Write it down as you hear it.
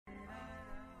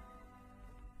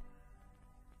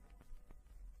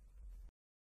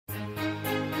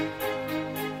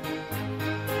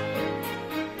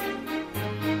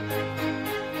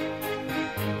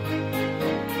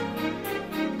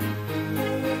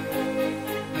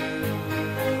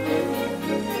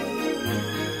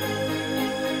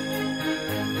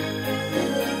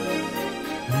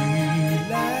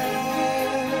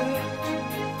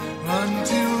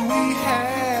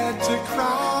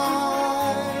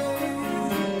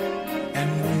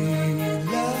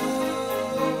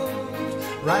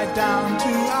right down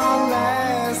to our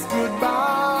last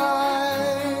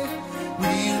goodbye.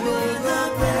 We were the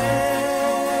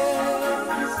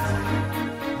best.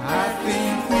 I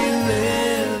think we'll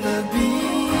ever be,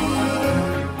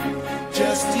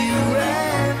 just you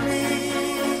and me,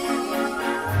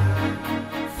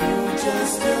 for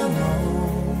just a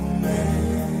moment.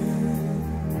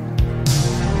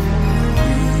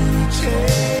 You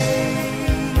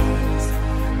chase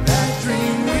that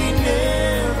dream we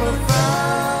never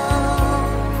found.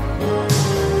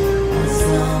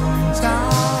 Sometimes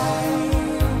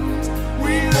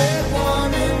we let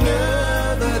one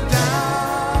another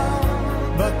down,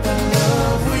 but the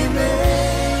love we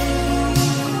made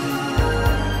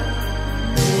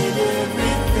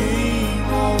everything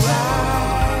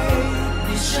alright.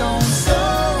 We shone so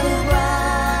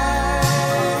bright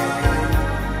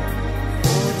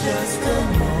for just a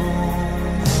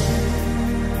moment.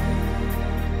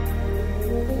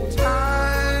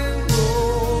 Time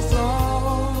goes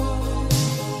on,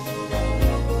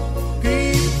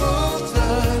 people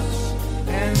touch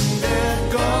and they're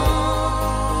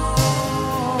gone,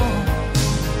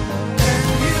 and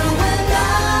you and I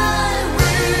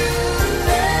will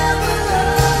never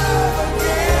love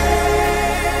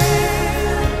again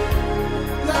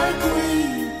like we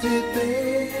did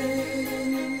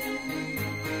then.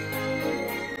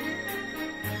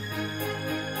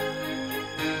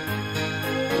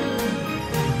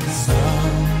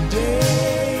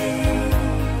 Someday,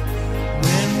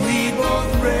 when we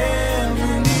both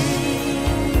reminisce,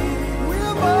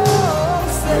 we'll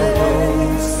both say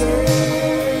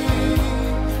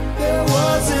there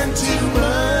wasn't too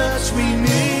much we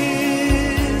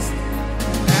missed,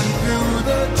 and through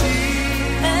the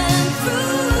tears,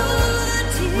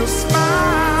 we'll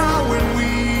smile when we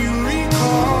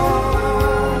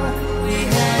recall we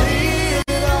had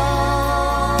it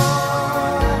all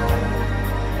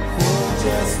for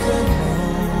just a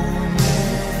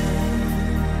moment.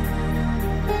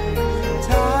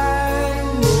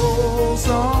 Time goes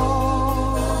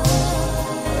on,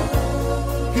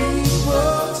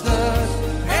 people touch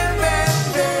and then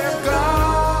they're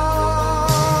gone,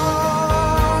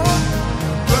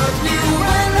 but you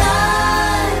and I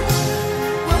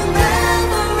will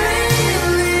never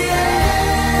really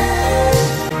end.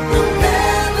 We'll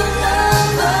never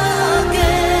love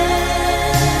again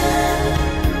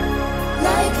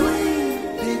like we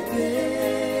did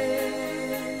then.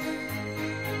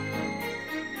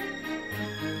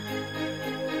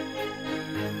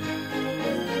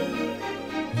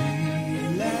 We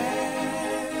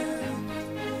laughed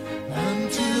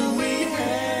until we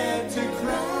had to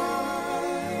cry,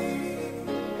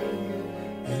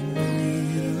 and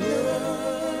we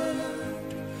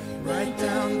loved right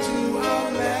down to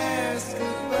our last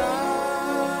goodbye.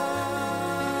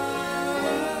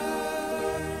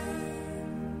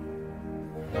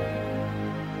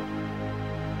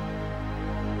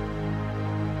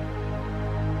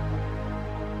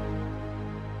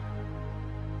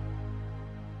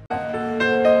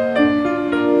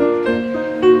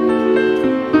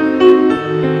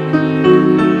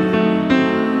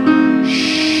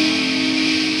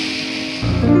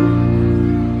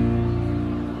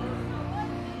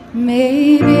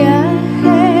 Maybe I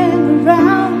hang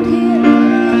around here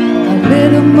a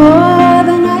little more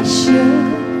than I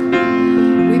should.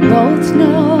 We both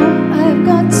know I've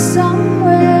got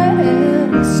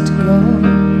somewhere else to go,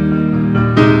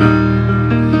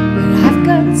 but I've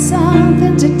got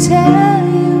something to tell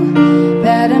you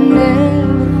that I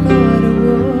never thought I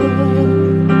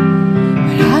would.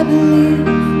 But I believe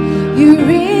you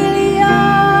really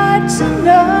ought to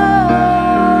know.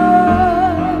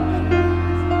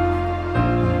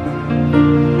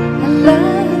 I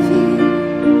love you.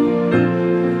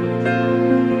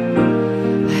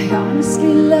 I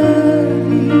honestly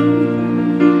love you.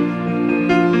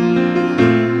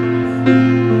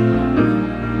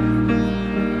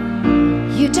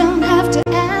 You don't have to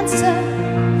answer.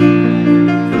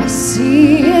 I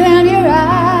see it in your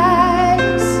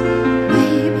eyes.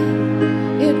 Maybe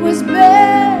it was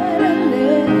better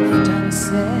left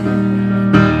unsaid.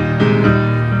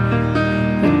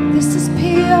 But this is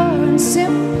pure and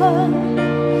simple,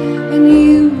 and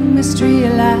you must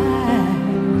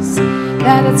realize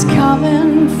that it's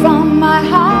coming from my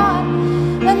heart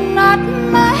and not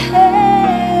my head.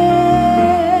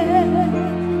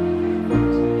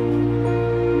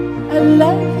 I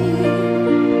love you.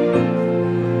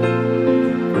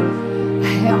 I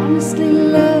honestly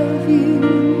love you.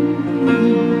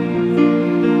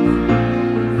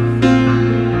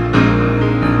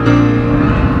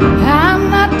 I'm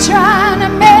not trying to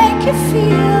make you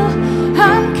feel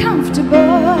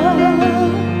uncomfortable.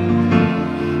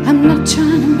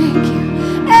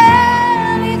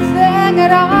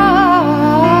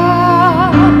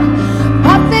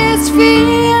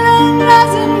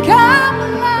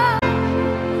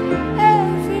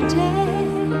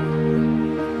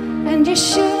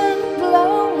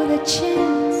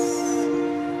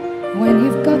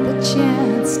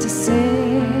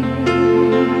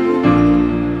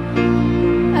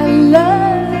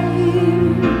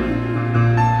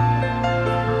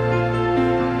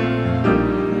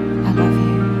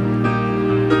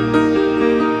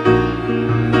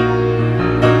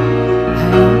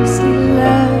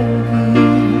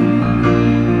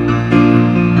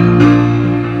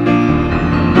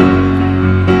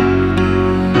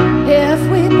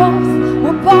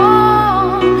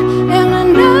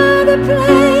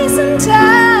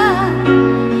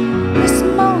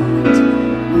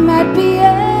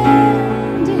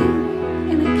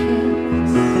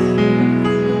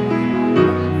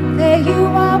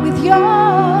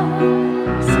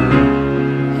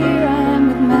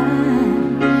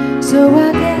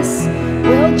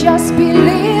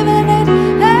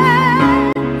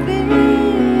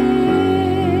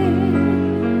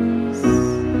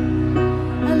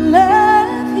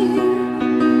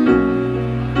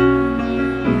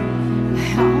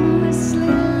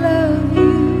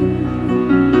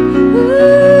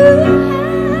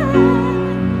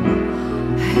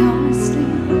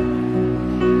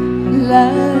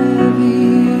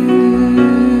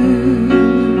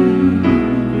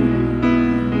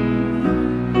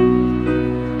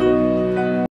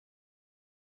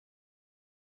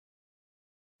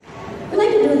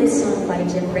 know this song by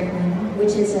Brickman,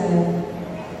 which is a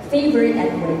favorite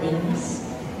at weddings.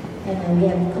 And we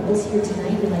have couples here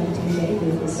tonight who'd like to be ready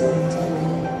with this song tonight.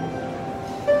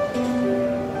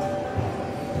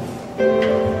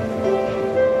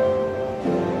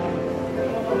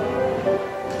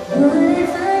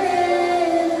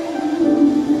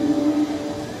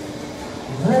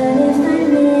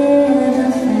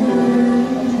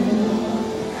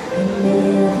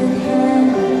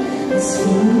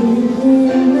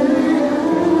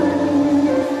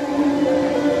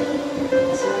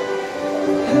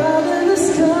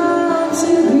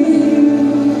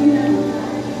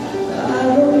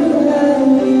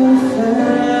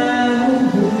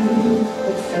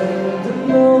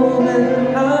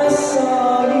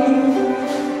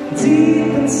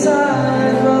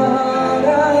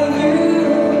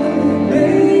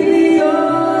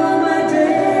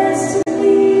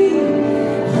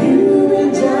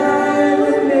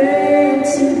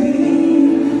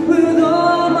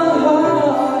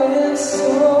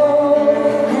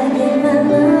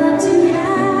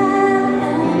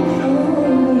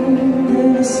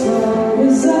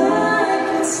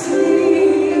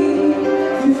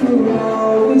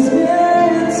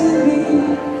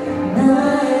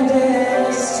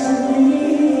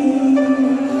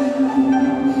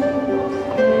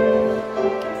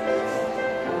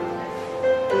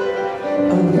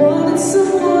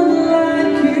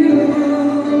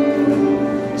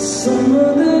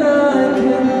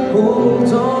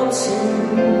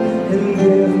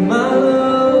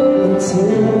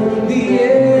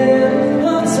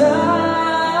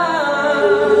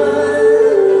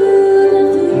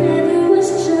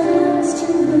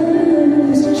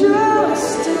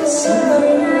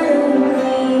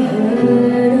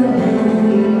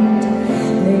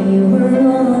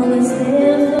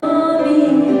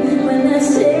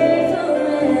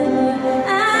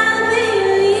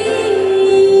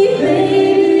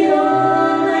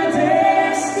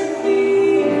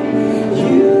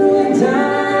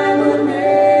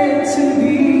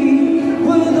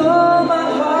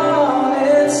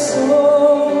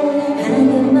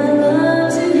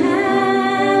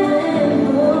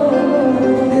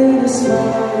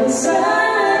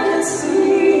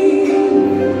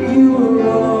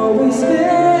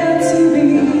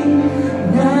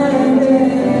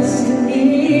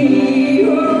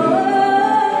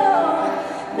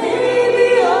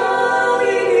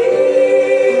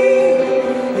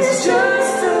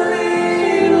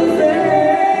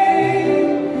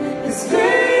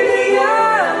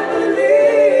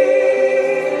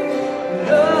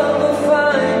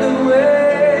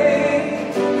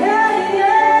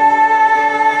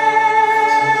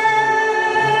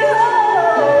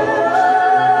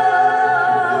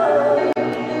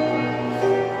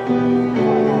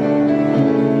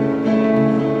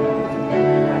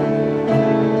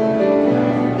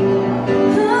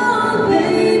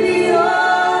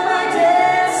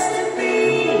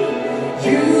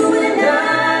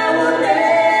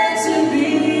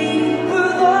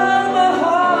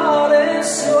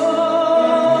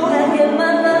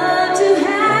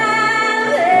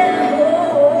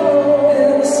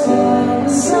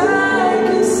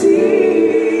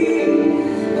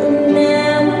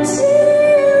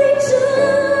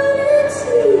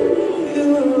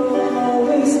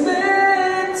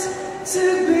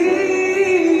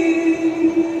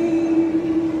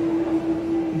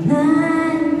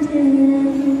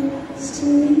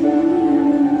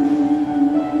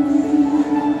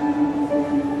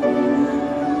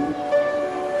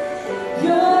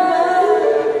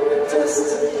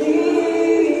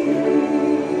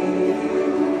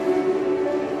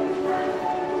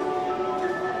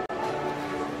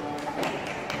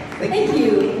 Thank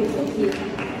you. Thank you.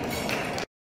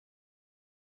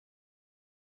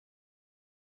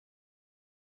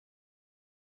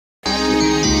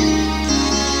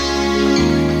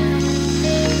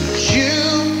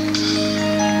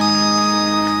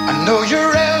 I know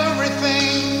you're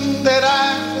everything that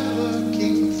I've been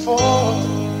looking for,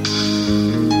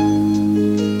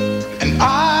 and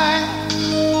I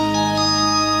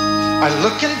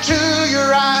look into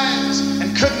your eyes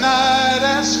and could not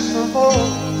ask for more.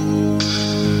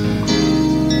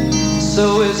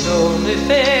 So it's only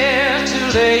fair to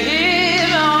lay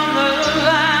it on the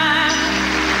line.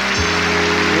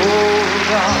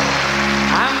 Hold on,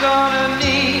 I'm gonna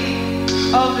need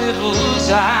a little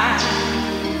time.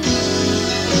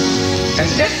 And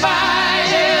if I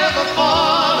ever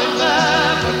fall in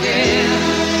love again,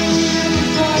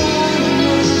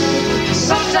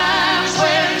 sometimes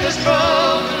when this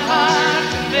broken heart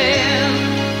can bend,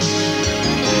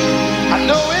 I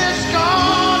know it's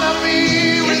gonna be,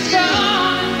 it's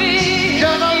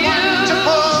gonna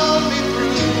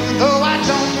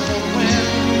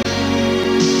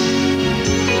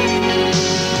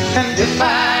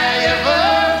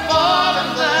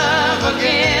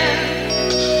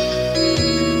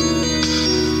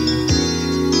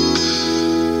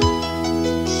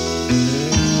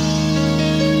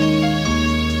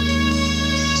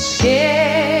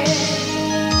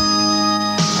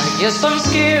I'm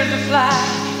scared to fly.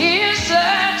 It's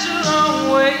such a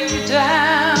long way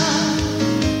down.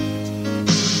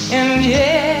 And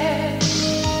yet,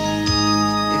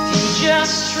 if you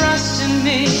just trust in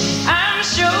me, I'm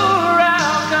sure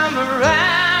I'll come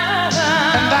around.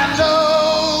 And I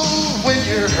know when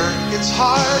you're hurt, it's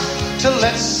hard to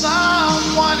let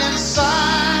someone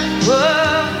inside.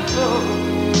 Whoa,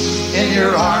 in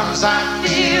your arms I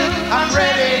feel I'm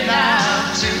ready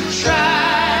now to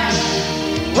try.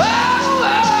 Whoa,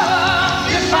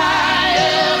 if I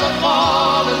ever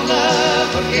fall in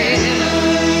love again.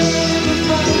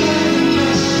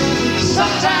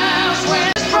 Sometimes when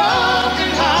it's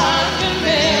broken heart can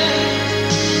mend.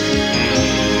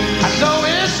 I know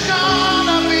it's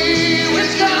gonna be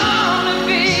with you.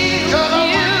 'Cause I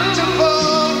want to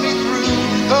pull me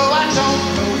through, though I don't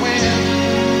know when.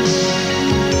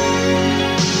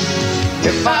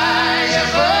 If I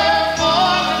ever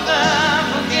fall in love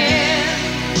again,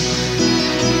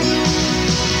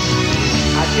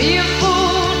 I'd be a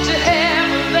fool to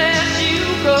ever let you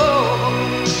go.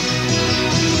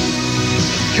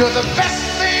 you're the best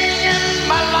thing in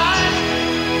my life,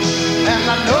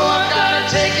 and I know I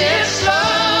gotta take it slow.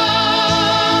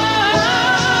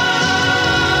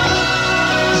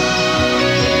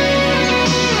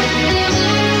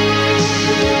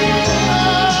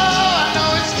 Oh, I know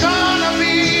it's gonna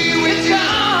be with you.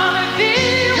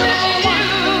 You're the one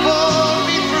to pull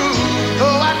me through,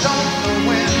 though I don't know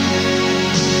when.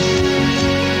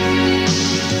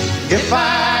 If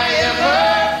I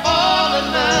ever fall in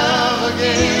love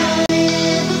again.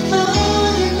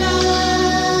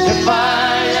 If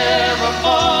I ever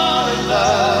fall in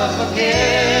love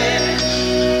again.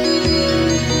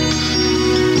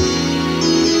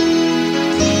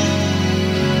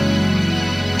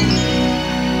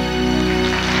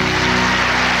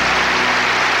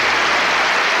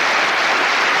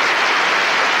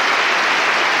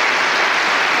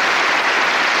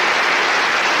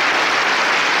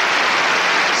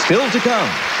 Still to come,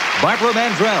 Barbara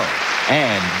Mandrell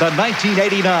and the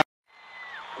 1989.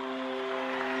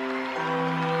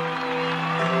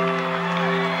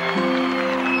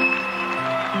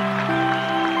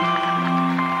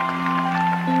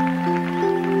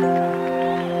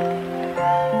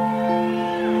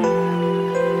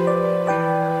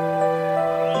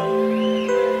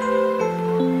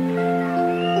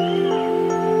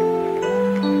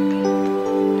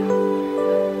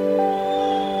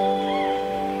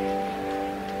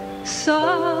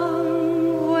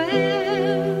 Somewhere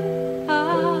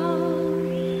out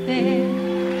there,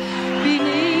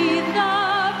 beneath the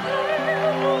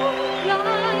pale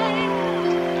moonlight,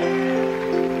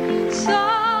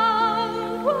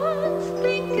 someone's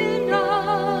thinking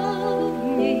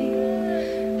of me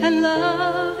and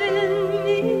loving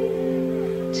me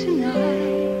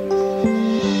tonight.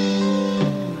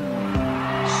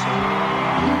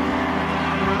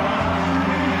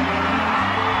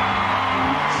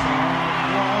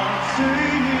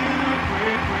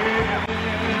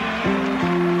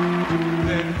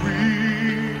 That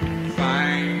we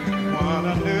find one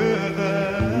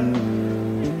another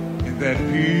in that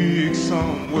big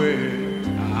somewhere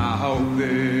out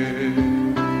there.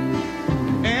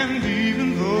 And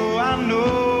even though I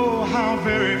know how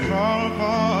very far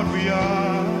apart we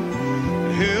are,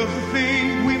 here's the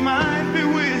thing, we might be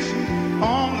wishing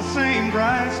on the same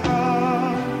bright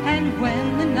star. And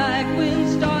when the night wind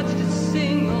starts to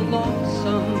sing a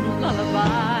lonesome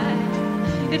lullaby,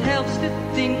 it helps to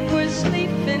think we're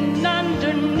sleeping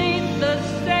underneath the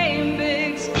same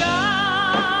big sky.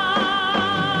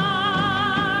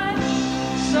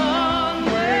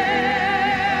 Somewhere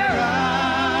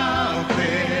Out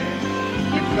there,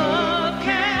 if love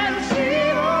can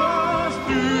see us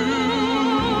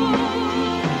through,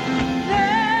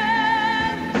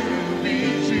 then we'll be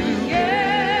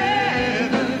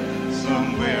together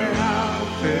somewhere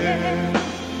out there,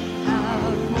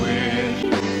 out where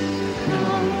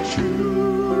come true.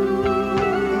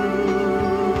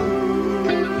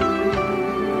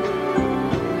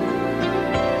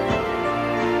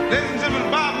 ladies and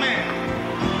gentlemen, Bob Man.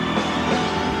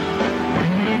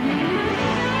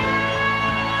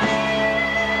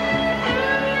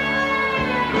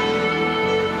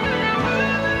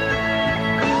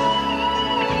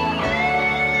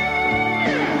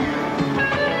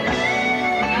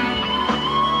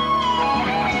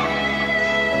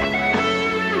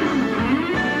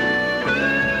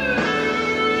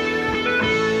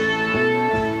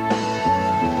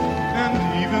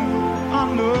 And even though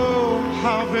I know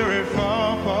how very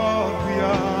far apart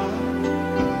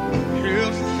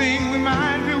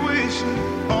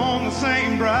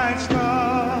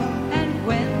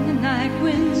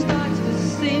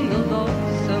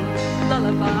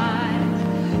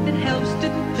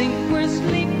think we're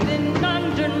sleeping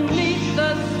underneath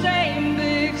the same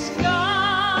big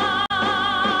sky.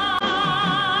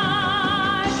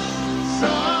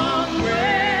 Somewhere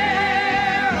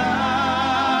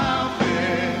out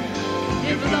there,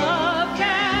 if love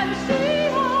can see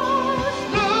us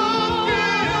through,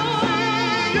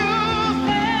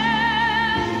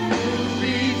 and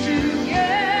be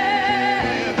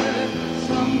together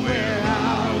somewhere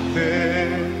out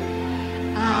there,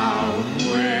 out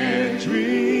where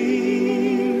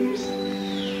dreams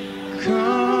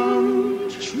come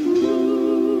true.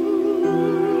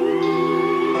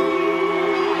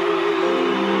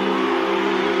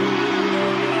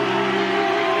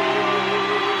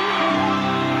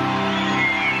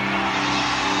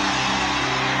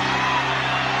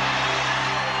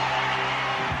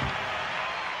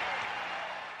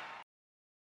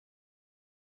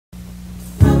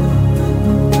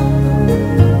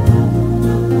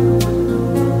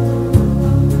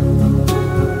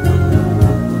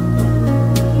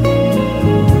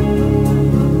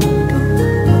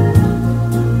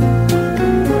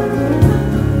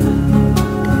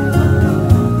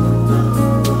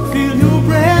 Feel your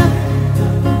breath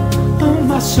on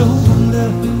my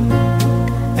shoulder,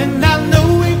 and I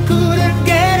know we couldn't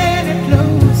get any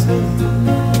closer.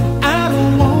 I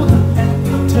don't wanna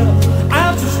act tough,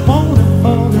 I just wanna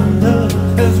fall in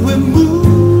love as we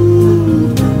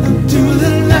move into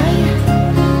the night.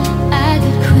 I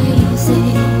get crazy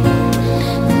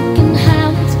thinking how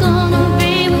it's gonna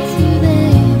be with you,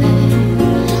 baby.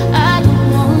 I don't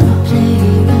wanna play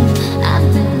rough, I've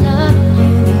been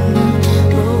loving you,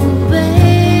 oh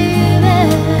baby.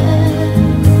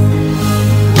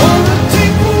 Oh,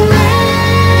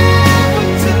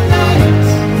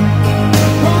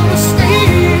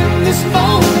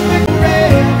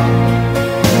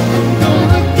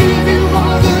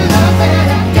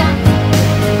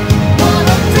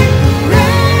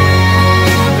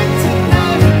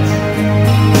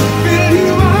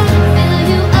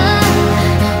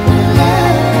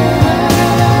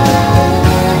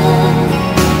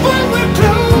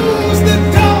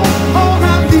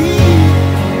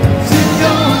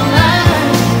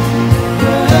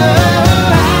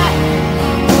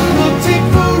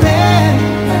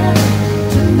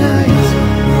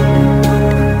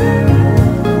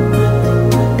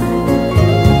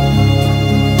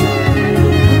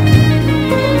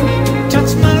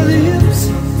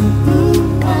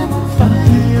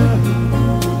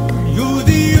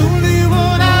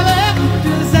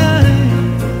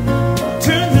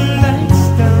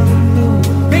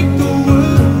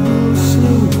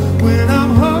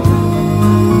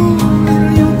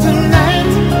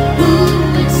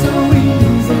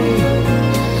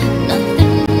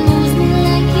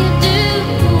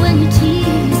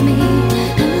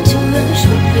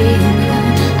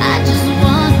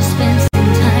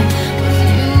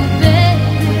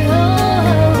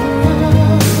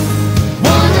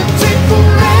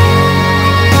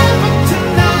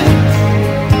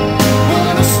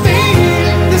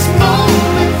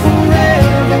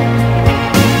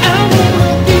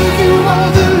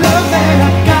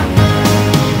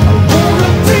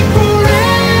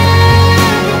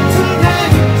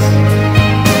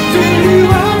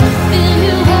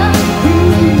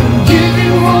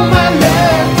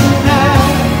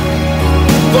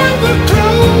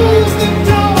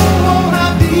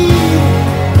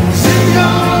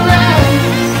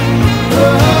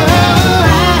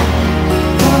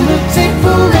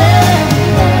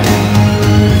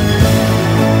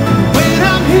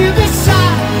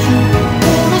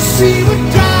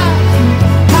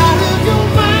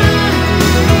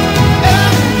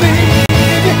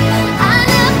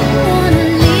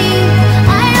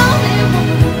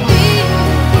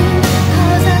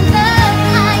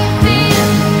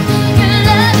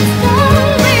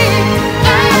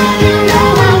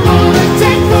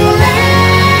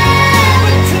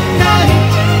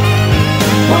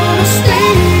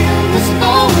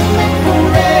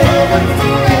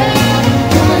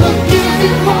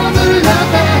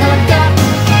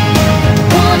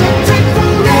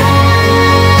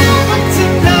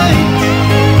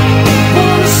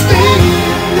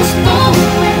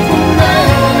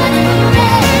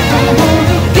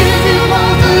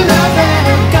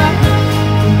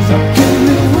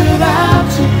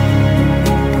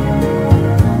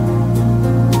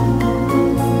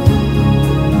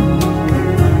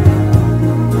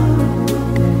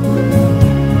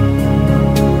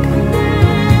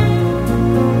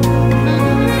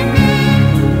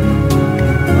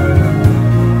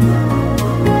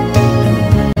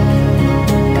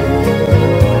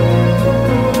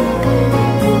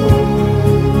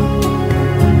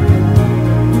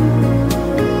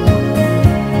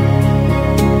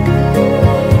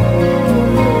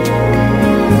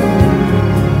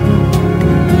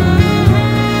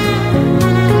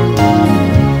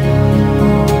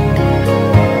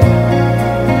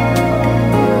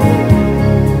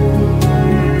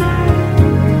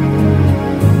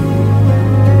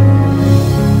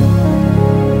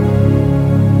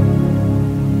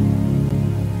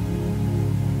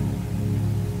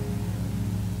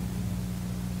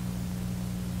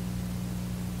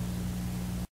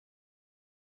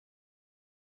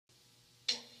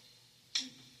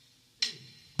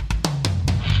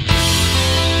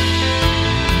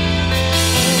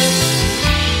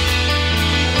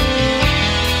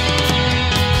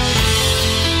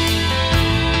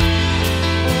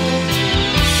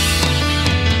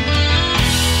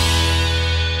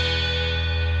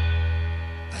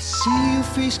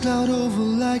 cloud over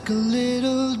like a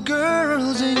little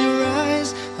girl's, and your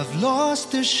eyes have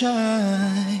lost their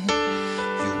shine.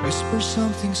 You whisper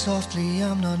something softly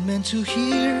I'm not meant to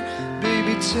hear.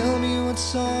 Baby, tell me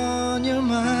what's on your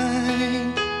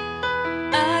mind.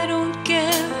 I don't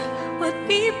care what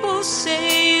people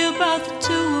say about the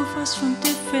two of us from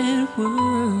different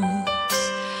worlds.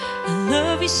 I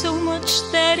love you so much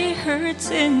that it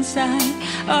hurts inside.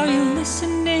 Are you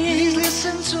listening? Please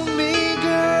listen to me,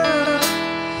 girl.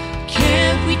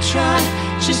 Can't we try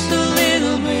just a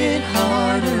little bit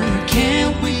harder?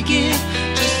 Can't we give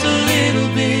just a little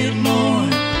bit more?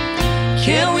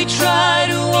 Can we try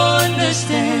to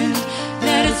understand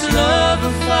that it's love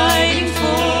we're fighting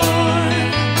for?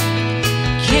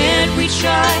 Can't we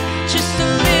try just a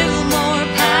little more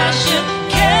passion?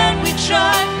 Can't we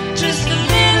try just a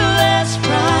little less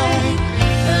pride?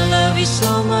 I love you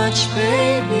so much,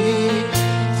 baby,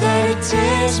 that it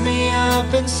tears me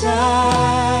up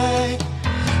inside.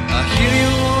 I hear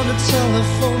you on the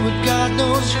telephone with God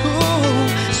knows who,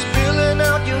 spilling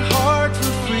out your heart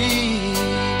for free.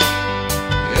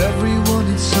 Everyone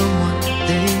needs someone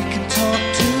they can talk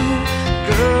to.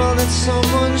 Girl, that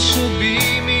someone should be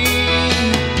me.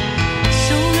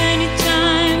 So many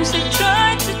times I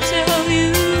tried to tell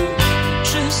you,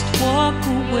 just walk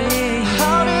away.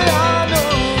 How did I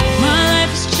know? My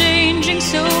life is changing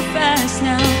so fast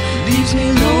now, leaves me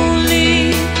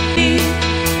lonely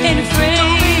and afraid.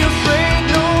 Don't be afraid,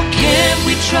 no. Can't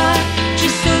we try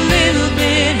just a little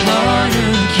bit harder?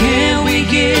 Can we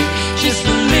give just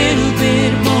a little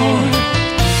bit more?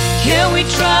 Can we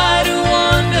try to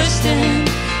understand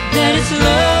that it's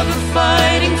love we're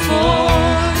fighting for?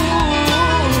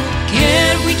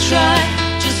 Can't we try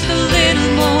just a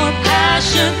little more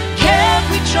passion? Can't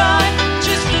we try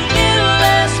just a little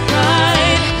less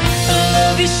pride? I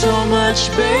love you so much,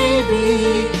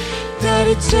 baby, that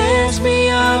it tears me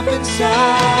up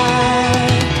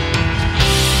inside.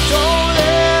 Don't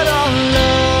let our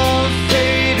love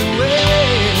fade away.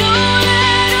 Don't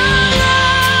let our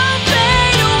love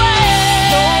fade away.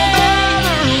 No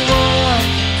matter what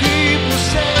people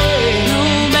say,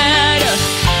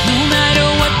 No matter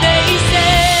what they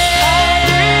say. I'll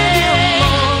bring you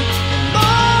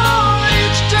more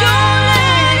each day. Don't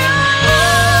let our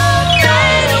love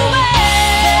fade away.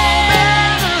 No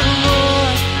matter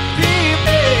what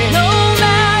people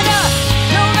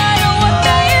No matter what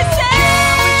they say.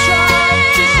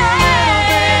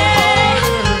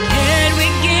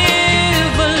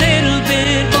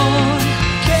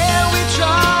 Can we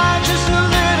try just a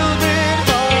little bit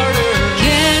harder?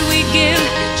 Can we give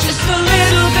just a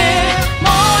little bit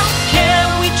more? Can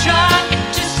we try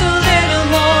just a little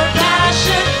more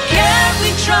passion? Can we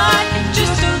try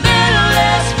just a little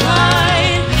less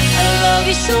pride? I love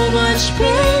you so much,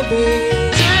 baby.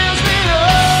 Tears me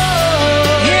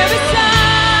up. Here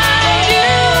beside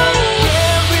you.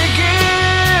 Can we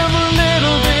give a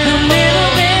little bit? A little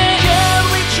bit. Can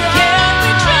we try? Can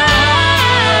we try?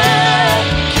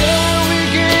 Can we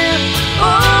give? Oh,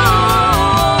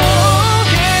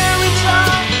 Can we try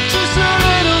just a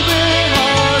little bit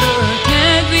harder?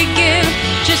 can't we give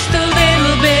just a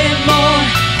little bit more?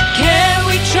 Can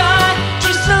we try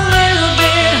just a little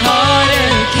bit harder?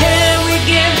 Can we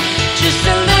give just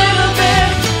a little bit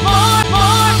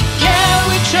more? Can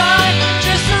we try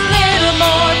just a little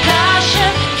more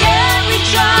passion? Can we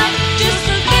try just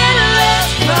a little less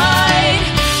pride?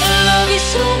 I love you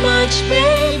so much,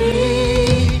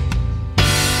 baby.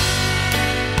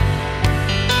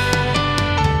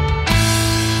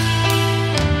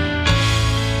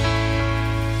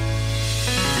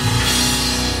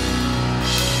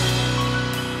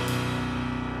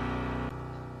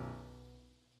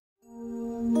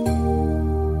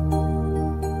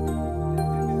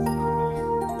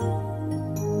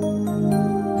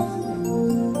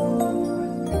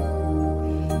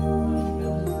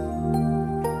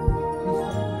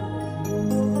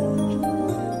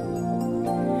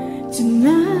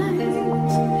 Tonight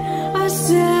I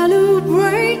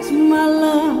celebrate my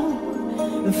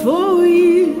love for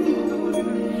you.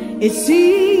 It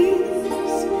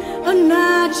seems a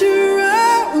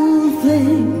natural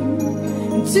thing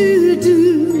to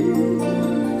do.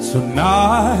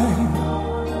 Tonight,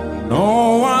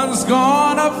 no one's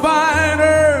gonna find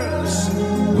us.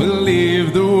 We'll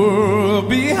leave the world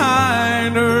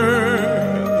behind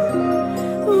her.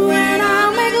 When I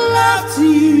make love to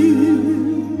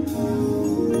you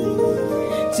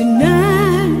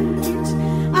tonight,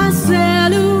 I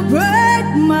celebrate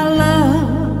my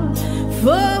love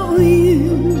for you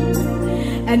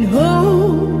and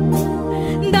hope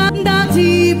that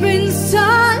deep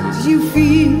inside you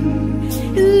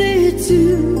feel it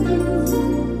too.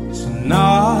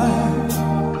 Tonight,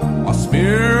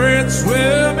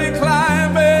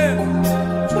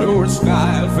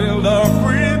 smile filled up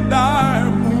with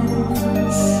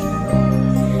diamonds.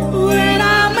 When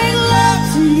I make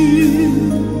love to you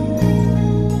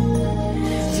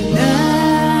tonight,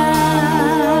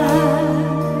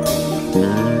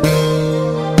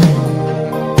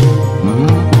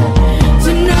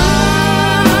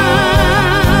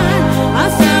 I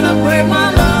celebrate my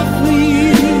love for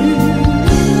you,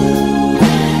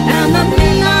 and the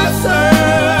midnight sun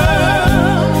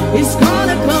is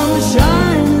gonna come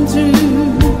shining through.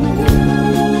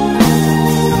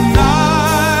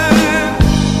 Tonight,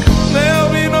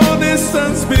 there'll be no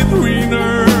distance between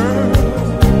us.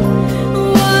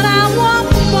 What I want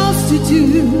most to do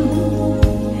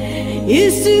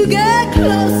is to get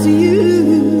close to you.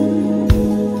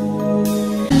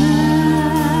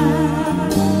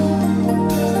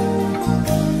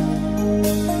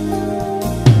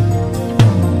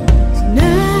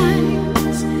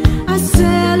 Tonight, I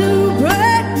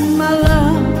celebrate my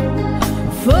love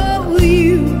for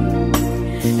you,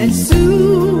 and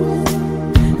soon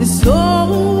this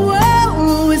whole world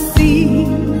will see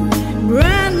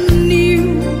brand new.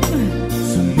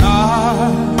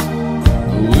 Tonight,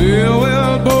 we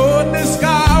will both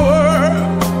discover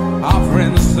our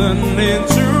friends turn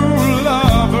into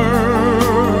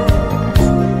lovers.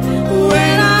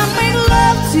 When I make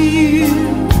love to you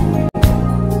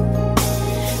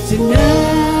tonight,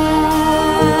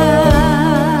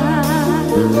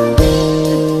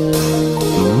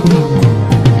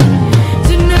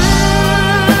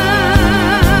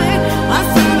 I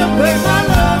celebrate my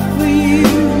love for you,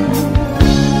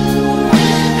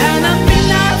 and the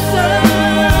midnight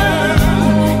sun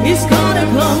is gonna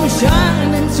come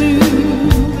shining through.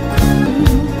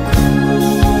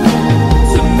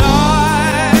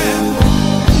 Tonight,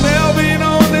 there'll be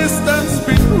no distance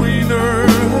between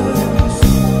us.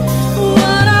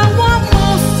 What I want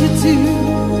most to do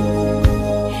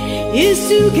is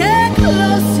to get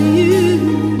close to you.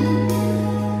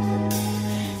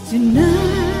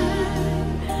 Tonight,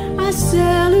 I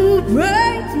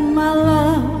celebrate my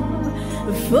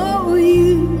love for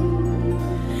you.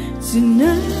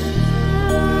 Tonight.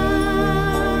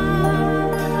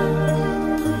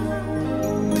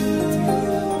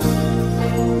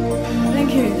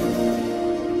 Thank you.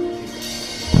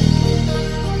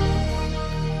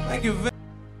 Thank you very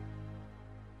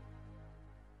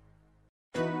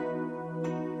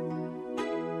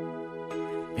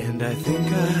And I think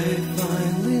I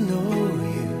finally know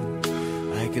you.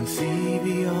 I can see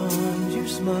beyond your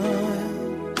smile.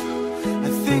 I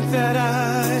think that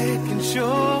I can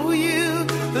show you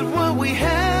that what we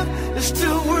have is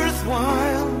still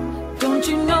worthwhile. Don't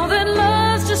you know that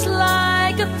love's just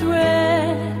like a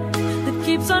thread that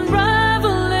keeps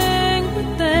unraveling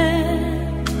within?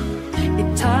 It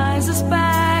ties us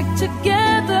back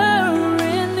together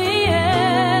in the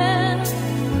end.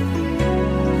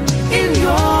 In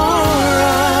your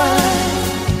eyes,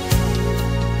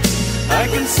 I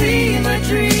can see my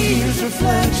dreams'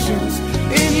 reflections.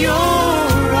 In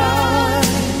your eyes,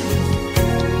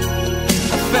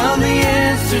 I found the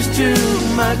answers to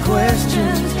my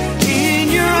questions. In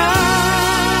your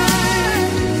eyes,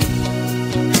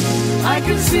 I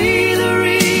can see the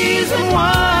reason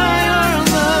why our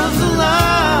love's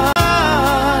alive.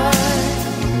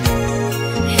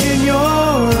 In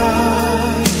your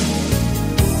eyes,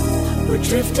 we're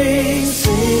drifting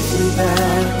safely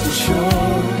back to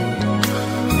shore,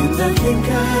 and I think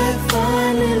I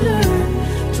finally learned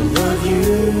to love you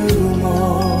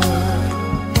more.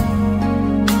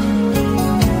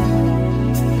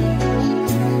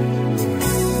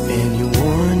 And you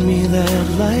warned me that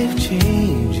life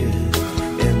changes,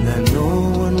 and that no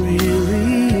one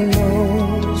really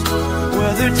knows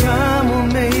whether time will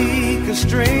make us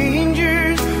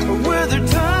strangers or whether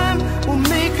time will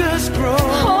make us grow.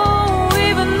 Oh,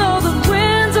 even though the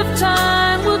winds of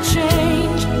time will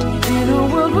change, in a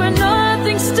world where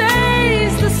nothing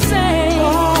stays the same.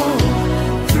 Oh,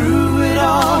 through it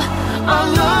all, our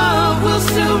love will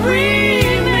still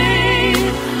remain.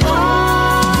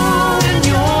 Oh, in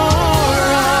your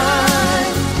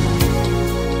eyes,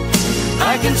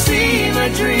 I can see my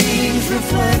dreams'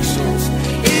 reflections.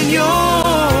 In your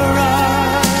eyes,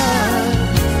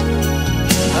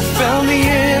 I found the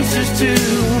answers to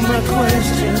my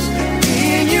questions.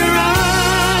 In your eyes,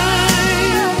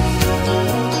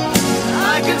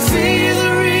 I can see the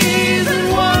reason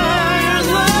why our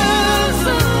love's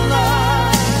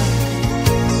alive.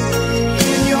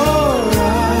 In your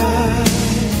eyes,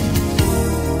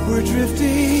 we're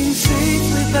drifting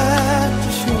safely back to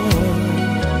shore.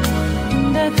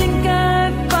 And I think I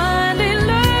finally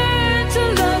learned to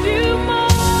love you more.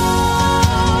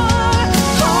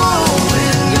 Oh,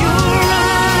 in your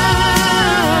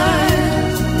eyes,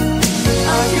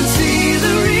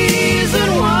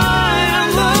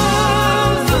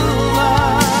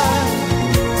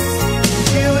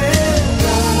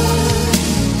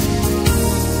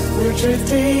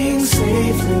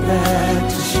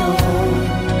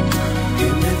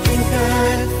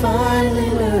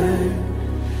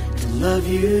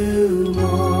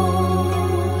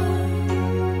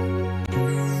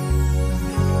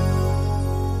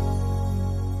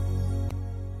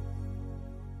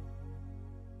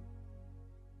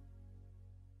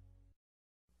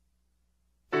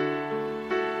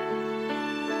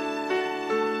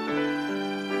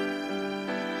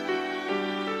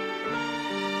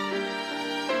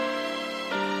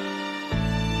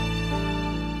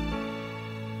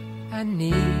 I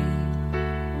need.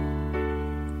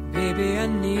 Baby, I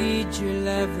need your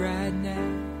love right now.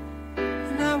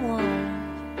 And I want,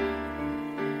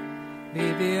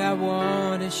 baby, I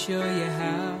want to show you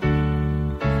how.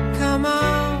 Come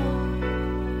on.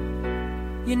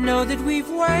 You know that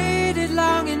we've waited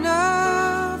long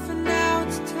enough, and now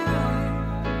it's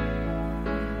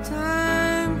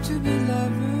time to be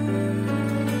lovers.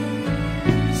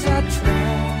 I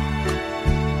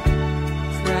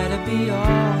try to be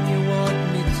all you want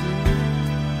me to,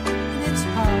 and it's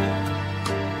hard,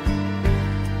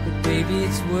 but baby,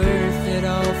 it's worth it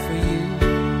all for you.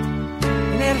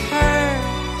 And it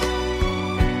hurts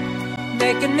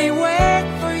making me wait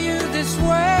for you this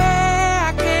way.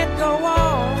 I can't go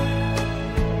on,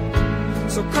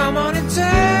 so come on and take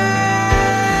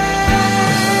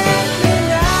me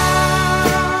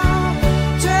now.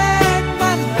 Take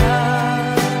my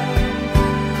love,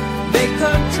 make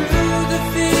come true the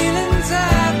feelings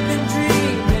I've been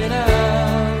dreaming of.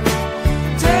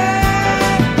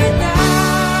 Take me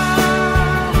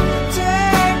now,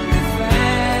 take me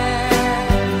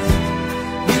fast.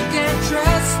 You can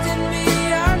trust in me,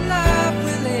 our love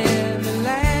will ever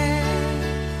last.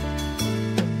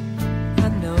 I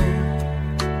know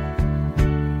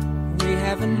we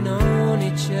haven't known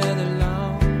each other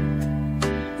long,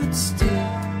 but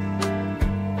still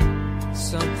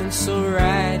something so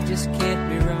right just can't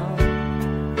be wrong.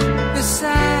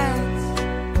 Besides,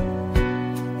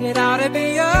 it ought to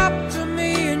be up to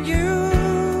me and you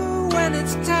when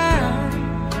it's time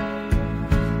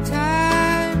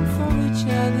for each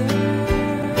other.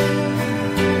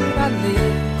 I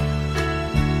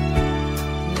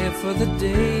live for the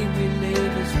day we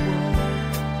live as one.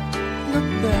 Look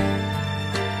back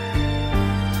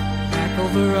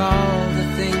over all the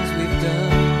things we've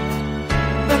done.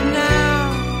 But now,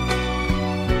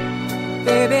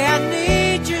 baby, I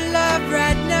need your love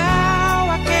right now.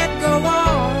 I can't go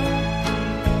on,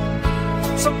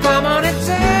 so come on and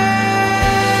take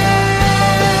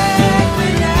me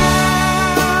now.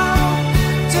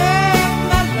 Take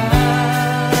my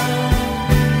love,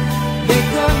 make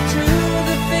come true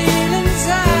the feelings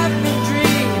I've been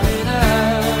dreaming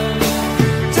of.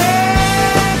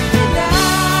 Take me now,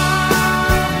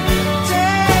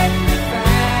 take me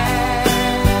fast.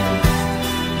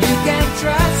 You can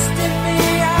trust in me,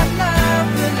 our love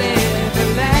will ever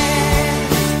last.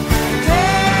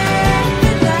 Take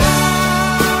me now,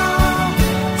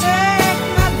 take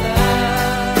my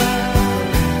love,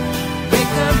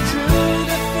 make come true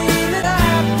the feeling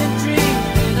I've been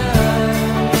dreaming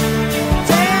of.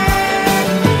 Take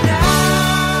me now,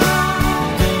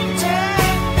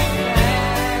 take me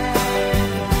fast.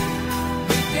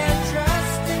 You can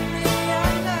trust in me,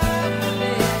 our love will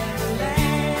ever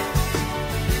last.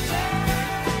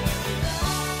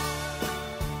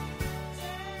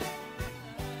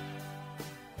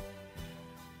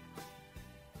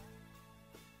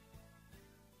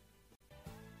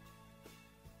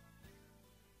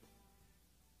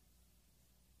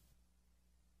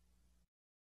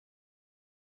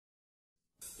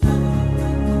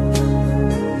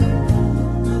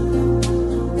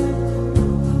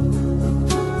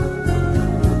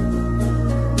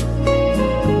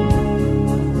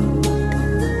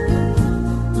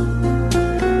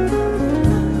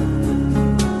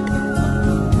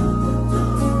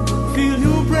 Feel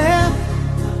your breath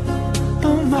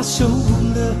on my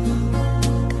shoulder,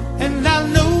 and I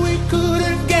know we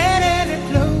couldn't get any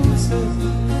closer.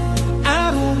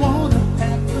 I don't wanna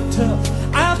act tough,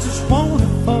 I just wanna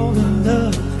fall in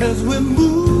love as we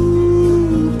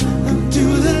move into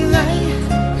the night.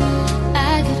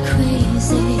 I get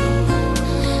crazy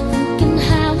thinking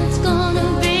how it's gonna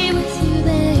be with you,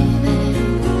 baby.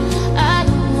 I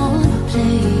don't wanna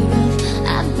play rough.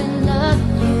 I've been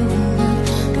loving you enough,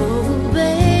 oh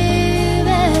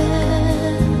baby.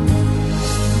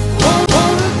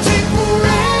 Wanna take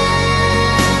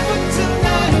forever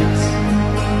tonight,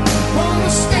 wanna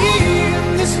stay in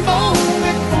this moment.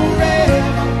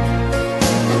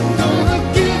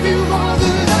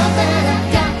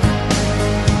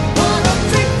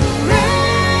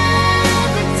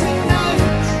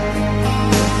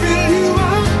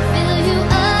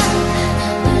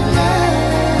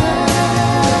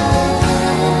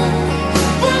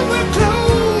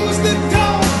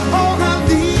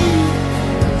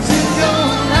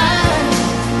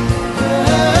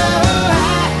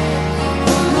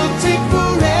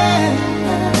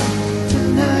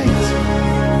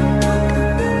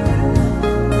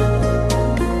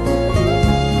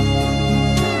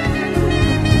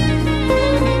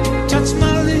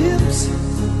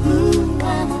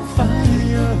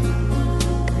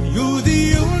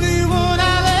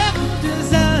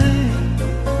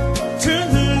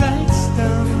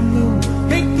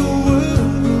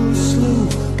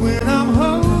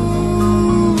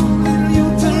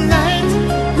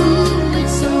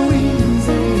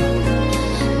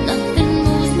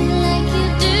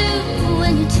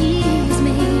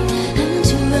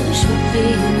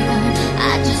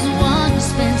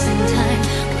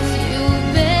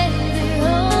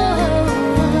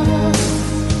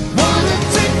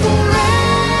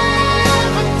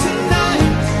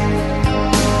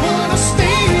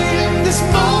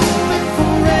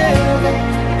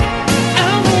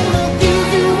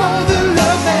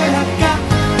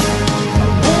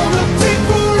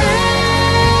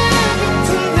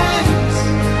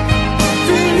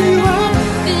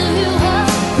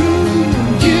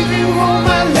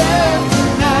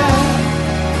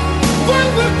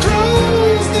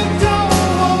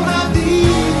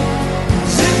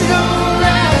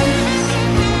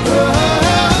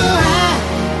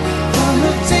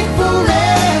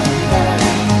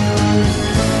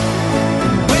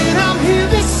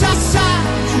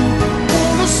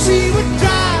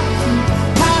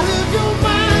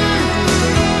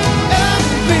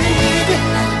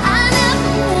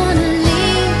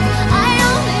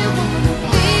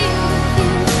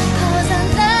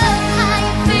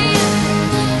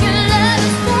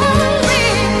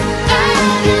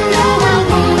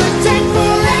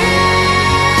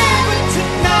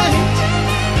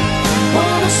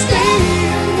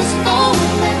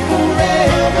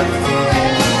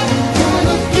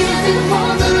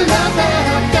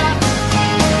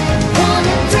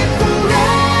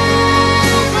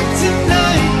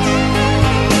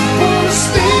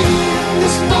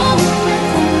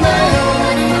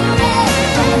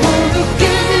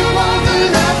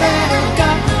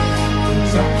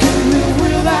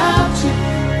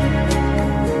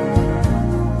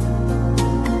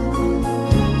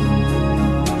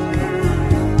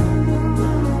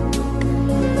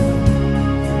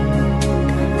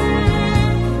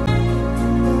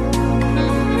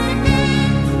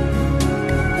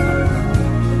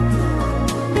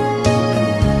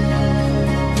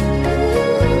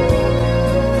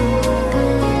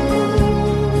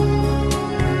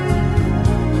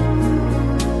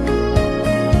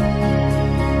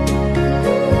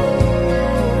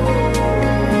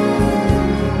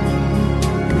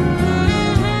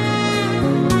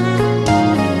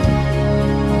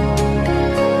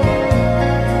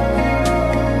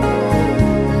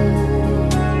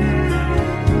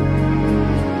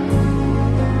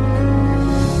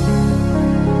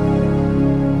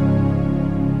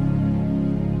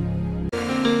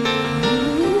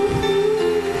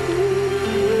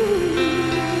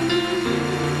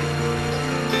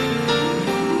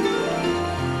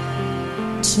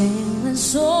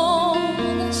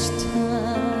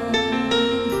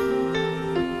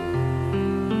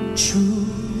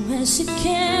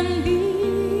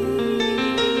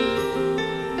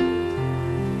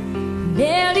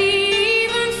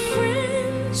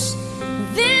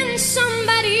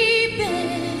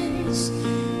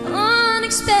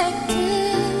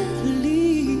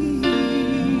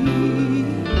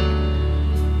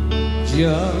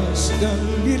 just a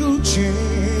little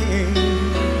change,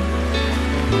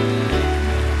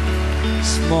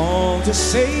 small to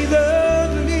say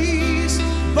the least,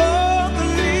 but the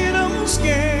littles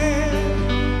can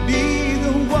be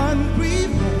the one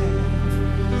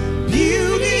prevent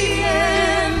beauty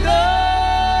and the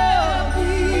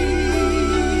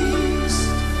beast.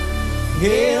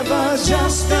 Ever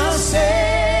just the same.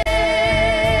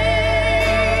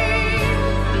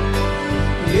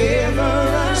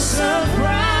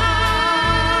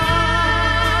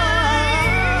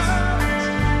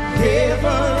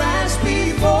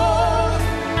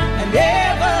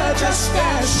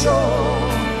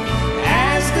 Sure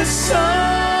as the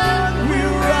sun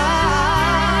will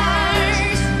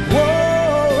rise.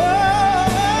 Whoa, whoa,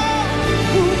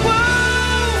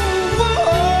 whoa,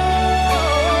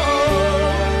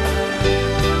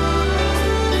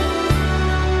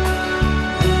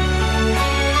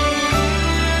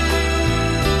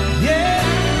 yeah,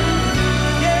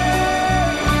 yeah,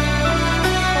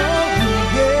 oh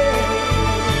yeah.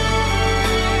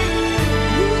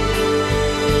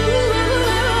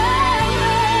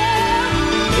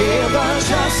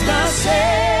 Just the same,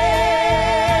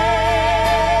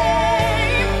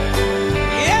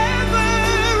 ever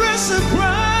a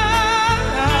surprise,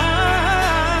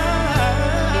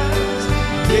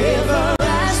 never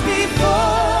as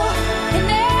before, and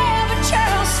never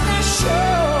just as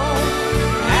sure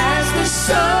as the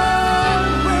sun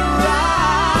will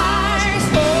rise.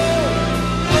 Oh,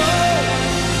 oh,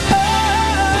 oh.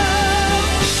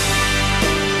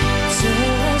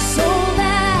 Till I saw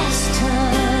last time.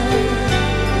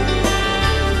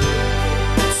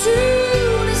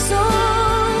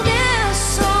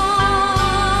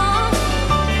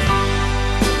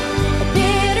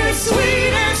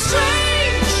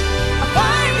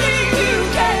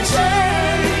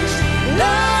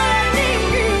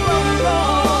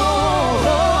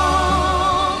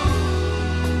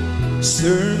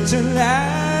 Certain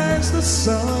as the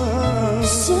sun,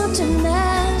 certain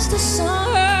as the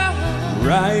sun,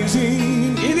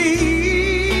 rising in the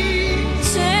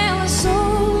east, tell us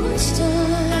all this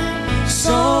time,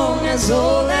 song as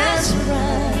old as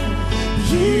rhyme,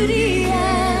 beauty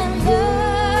and the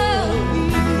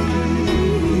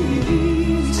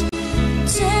beast.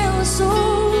 Tell us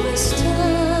all this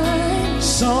time,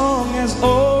 song as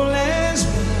old as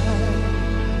rhyme,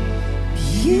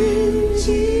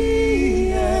 beauty.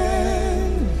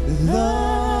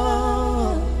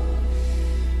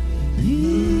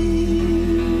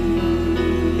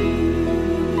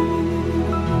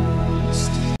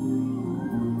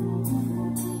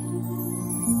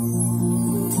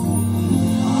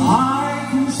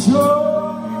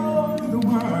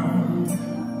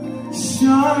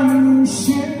 Shining,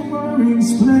 shimmering,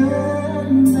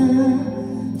 splendid.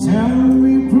 Tell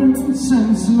me,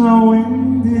 princess, now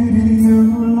when did you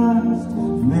last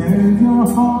let your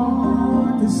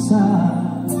heart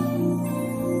decide?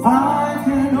 I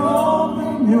can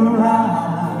open your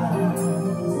eyes,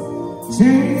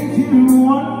 take you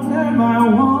wonder by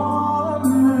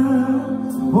wonder,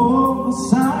 over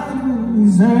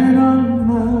sideways and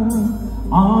under,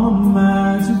 on a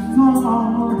magic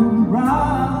garden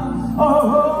ride. Oh,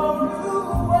 new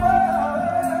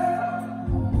world,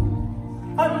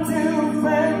 a new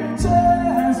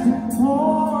fantastic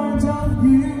point of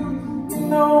view.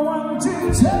 No one to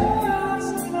tell us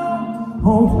no,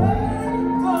 oh, where to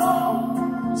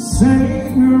go. Say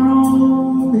we're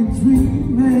only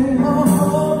dreaming. Oh,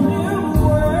 new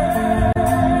world,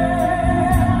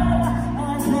 a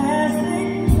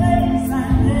dancing place I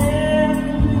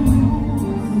never knew.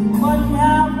 But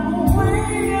now the way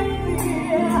you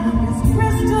feel is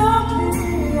crystal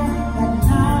clear. That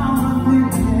now I'm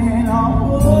thinking all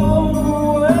over the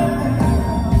world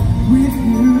with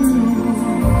you.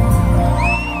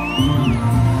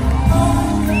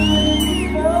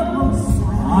 Unbelievable,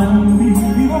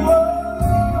 unbelievable.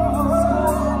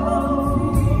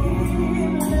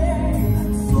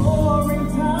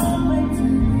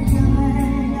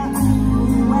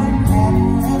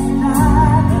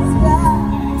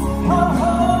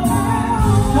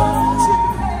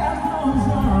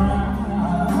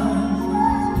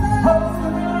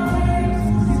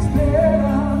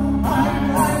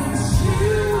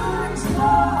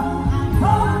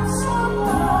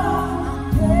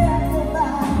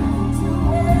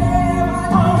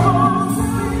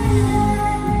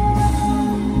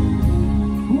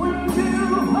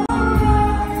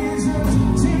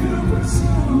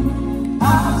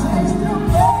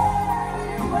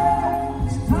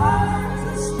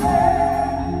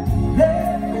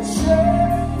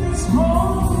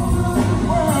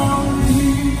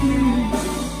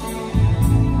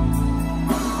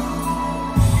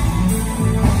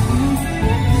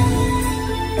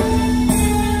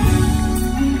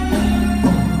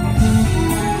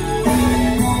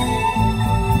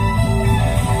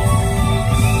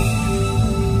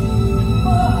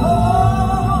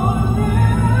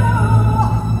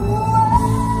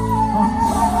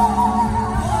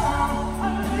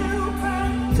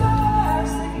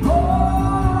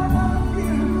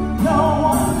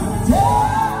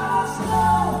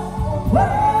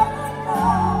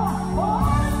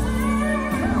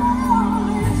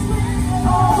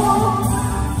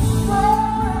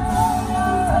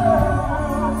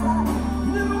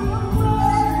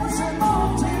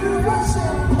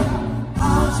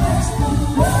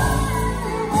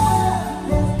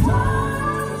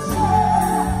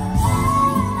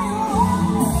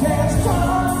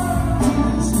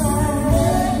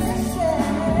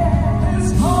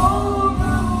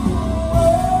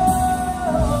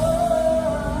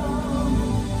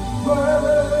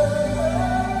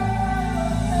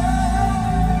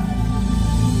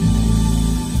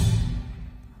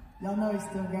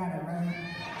 got it, right?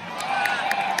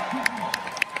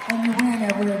 And you're wearing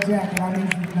that red jacket, I need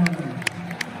you to know that.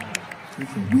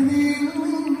 With you.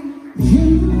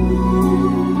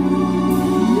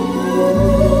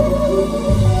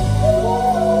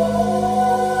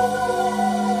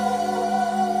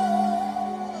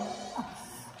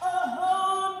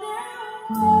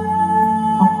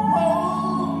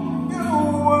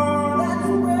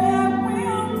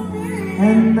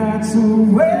 And that's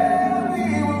where we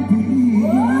will be.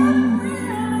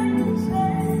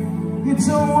 It's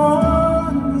a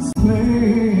wondrous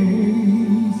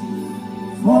place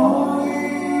for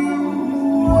you.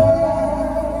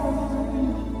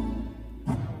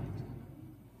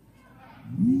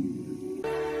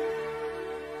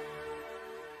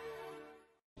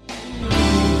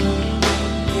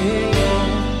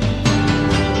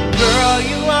 Girl,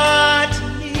 you are to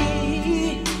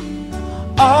me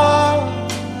all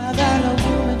that a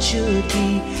woman should be,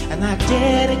 and I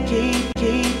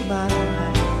dedicate my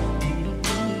life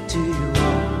to you.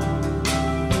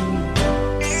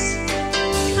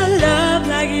 A love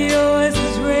like yours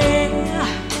is rare.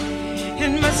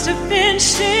 It must have been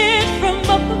sent from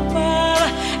up above,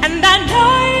 and I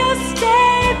know you'll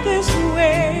stay this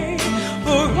way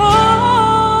for always.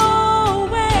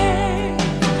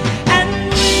 And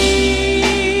we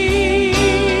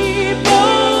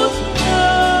both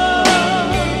know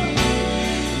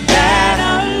that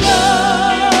our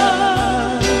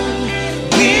love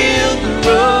will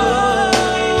grow,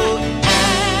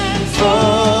 and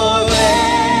forever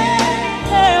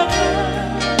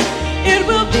it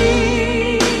will be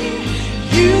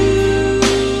you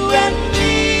and me.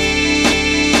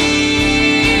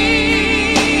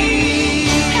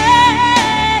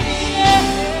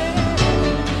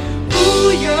 Ooh,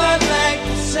 you're like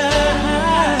the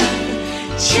sun,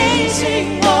 chasing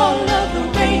all of the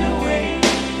rain away.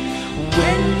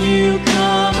 When you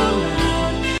come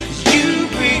around, you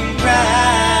bring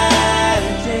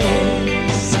brighter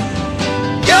days.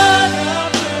 You're the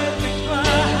perfect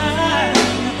one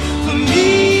for me,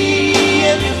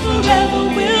 and you forever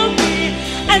will be.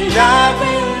 And I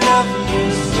will love you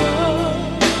so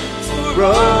for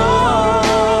always.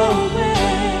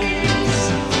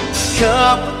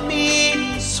 Come with me,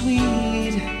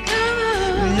 sweet.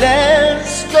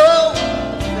 Let's go,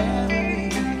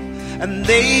 family, and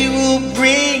they will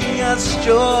bring us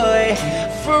joy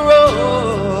for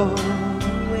always.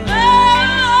 I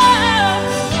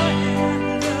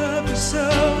love you so.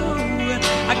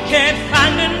 I can't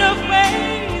find enough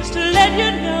ways to let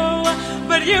you know,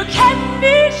 but you can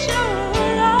be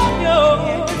sure I'm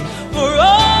yours for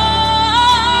always.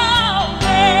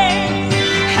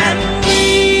 And we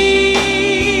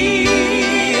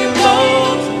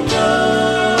both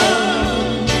know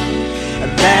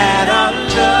that our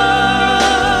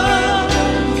love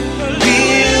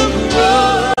will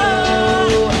grow,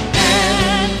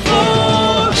 and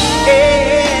forever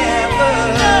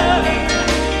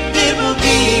it will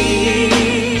be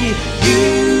you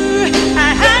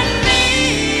and me.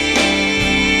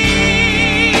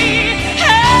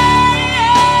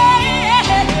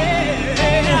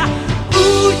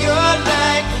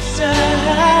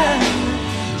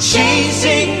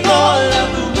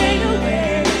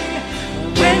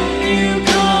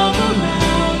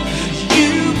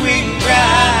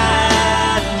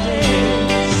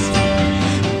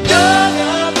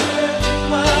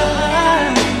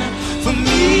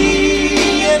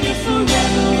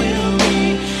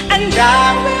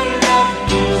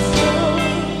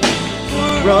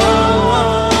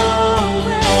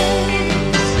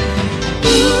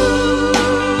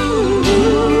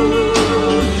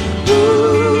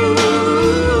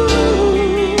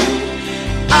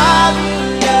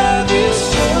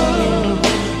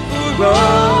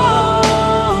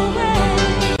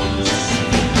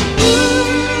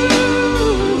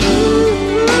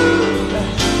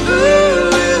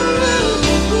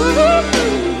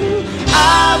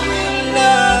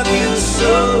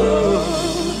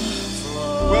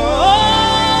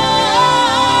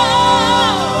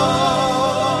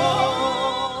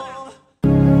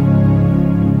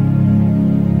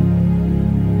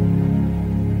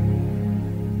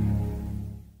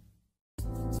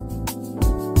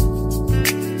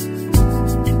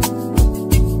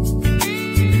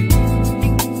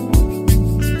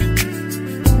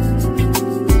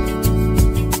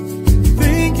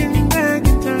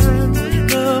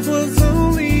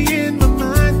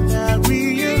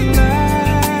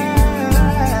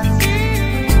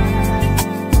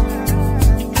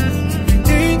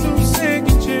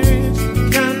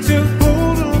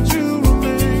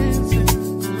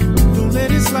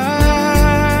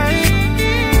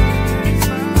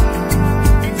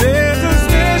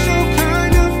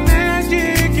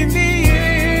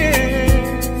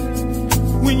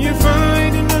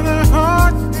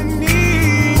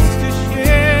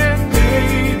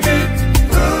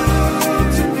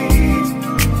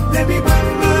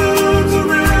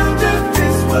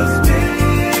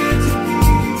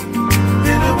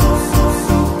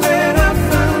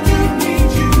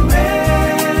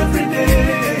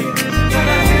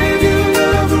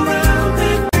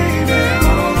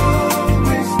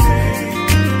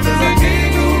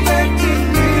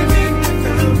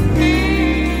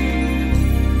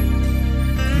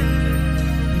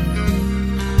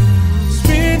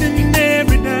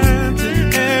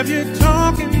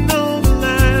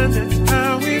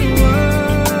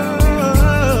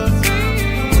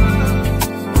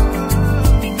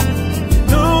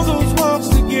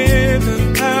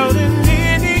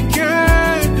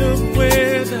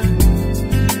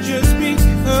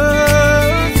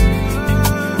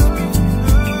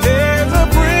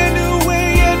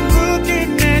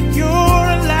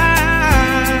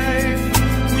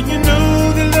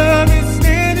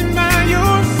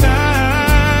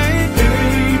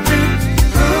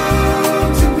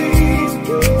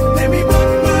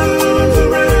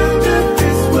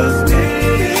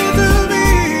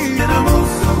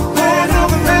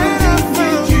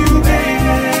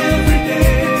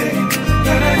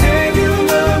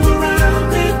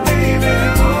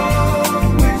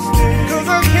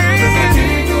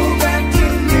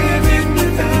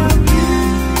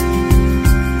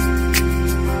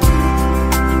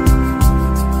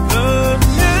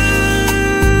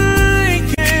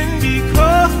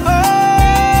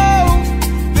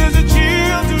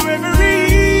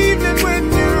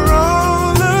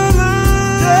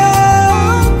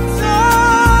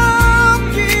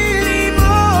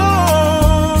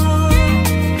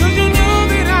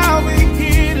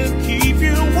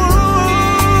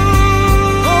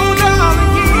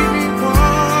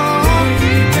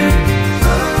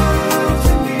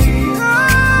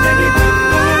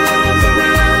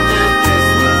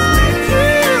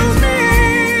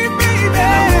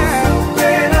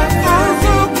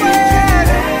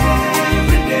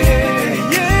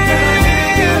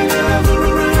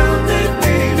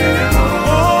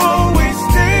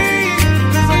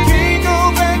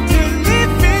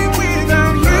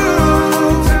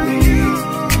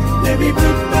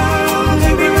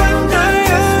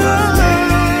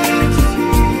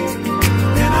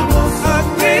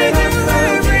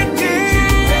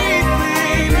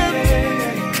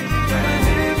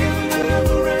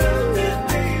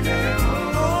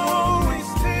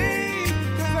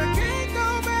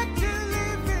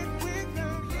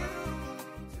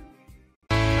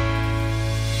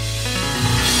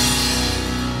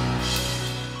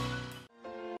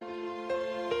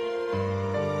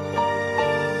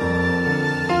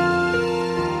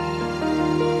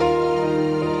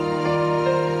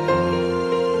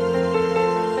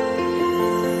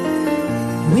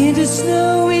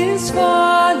 snow is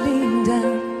falling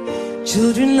down,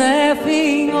 children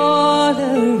laughing all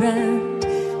around,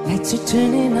 lights are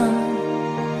turning on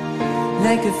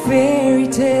like a fairy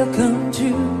tale come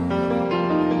true.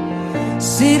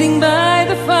 Sitting by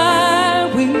the fire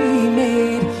we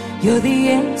made, you're the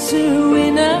answer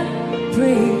when I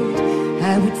prayed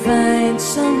I would find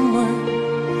someone,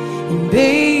 and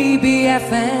baby I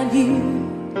found you.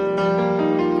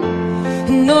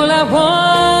 And all I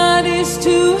want is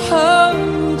to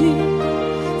hold you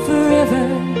forever,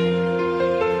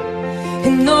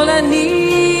 and all I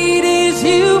need is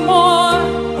you more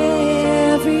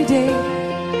every day.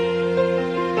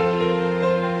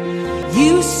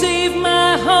 You save my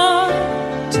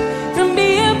heart from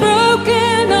being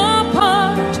broken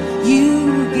apart. You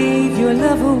gave your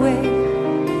love away,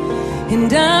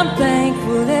 and I'm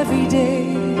thankful every day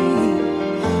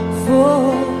for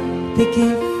the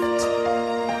gift.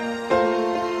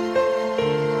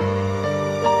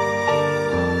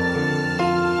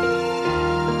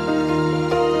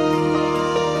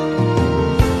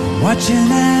 Watching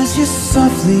as you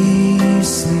softly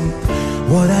sleep,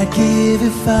 what I'd give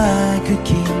if I could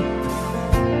keep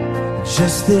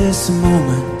just this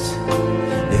moment,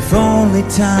 if only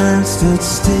time stood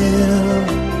still.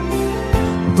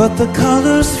 But the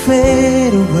colors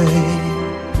fade away,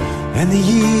 and the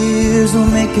years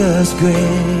will make us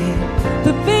gray.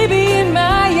 But baby, in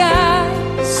my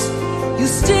eyes,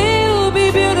 you'll still be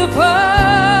beautiful.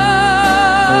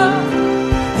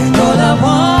 And all I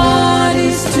want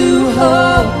is to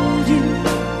hold you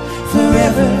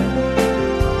forever,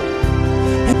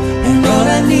 and all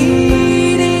I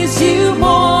need is you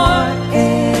more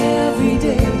every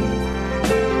day.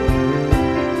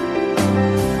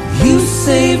 You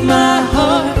save my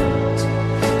heart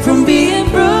from being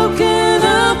broken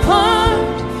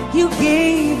apart. You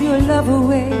gave your love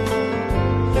away,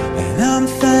 And I'm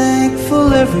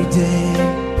thankful every day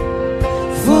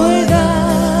for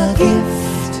the gift.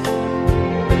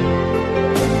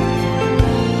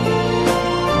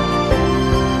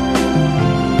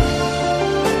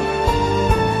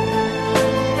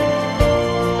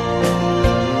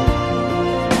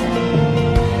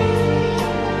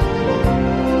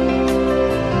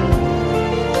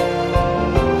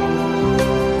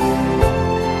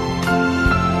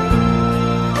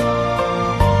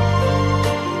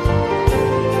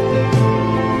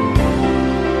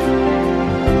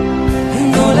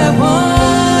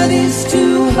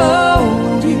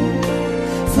 Hold you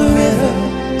forever,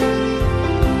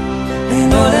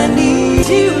 and all I need is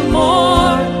you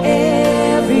more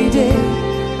every day.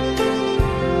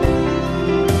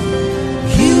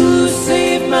 You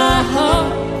save my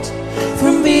heart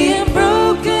from being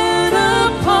broken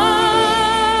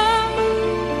apart.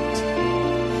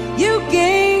 You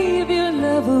gave your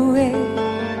love away.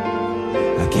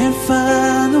 I can't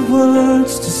find the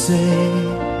words to say.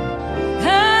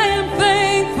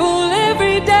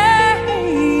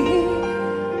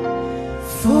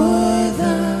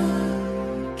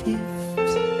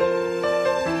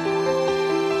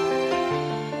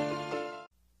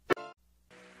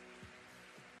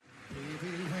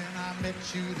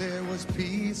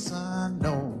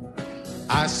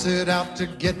 I set out to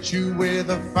get you with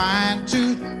a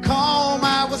fine-tooth comb.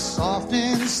 I was soft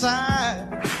inside.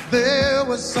 There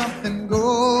was something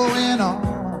going on.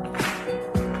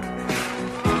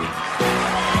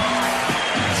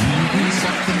 You do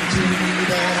something to me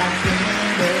that I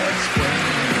can't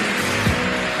explain.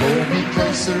 Hold me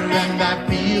closer and I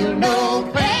feel no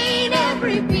pain.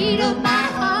 Every beat of my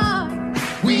heart,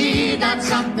 we got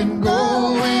something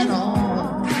going on.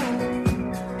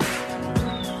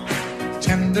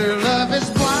 Tender love is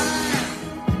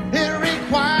blind, it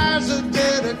requires a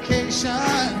dedication.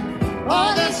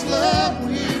 All this love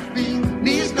we feel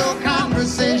needs no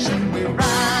conversation. We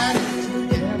ride it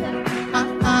together,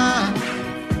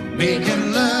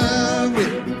 making love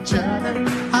with each other,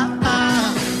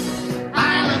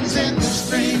 islands in the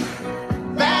stream,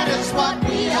 that is what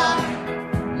we are.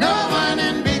 No one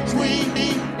in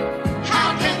between.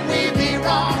 How can we be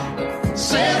wrong?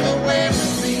 Sail away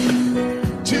with me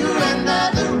to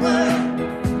another world,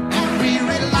 and we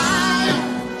rely on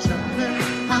each other,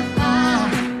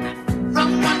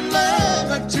 from one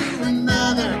lover to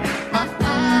another.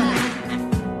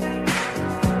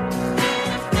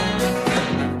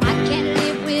 I can't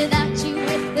live without you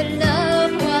if the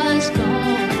love was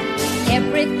gone.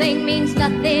 Everything means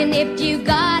nothing if you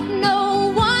got no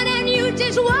one, and you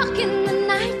just walk in the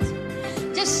night,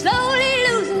 just slowly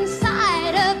losing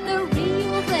sight of the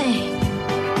real thing.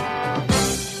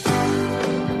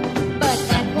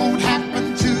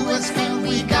 When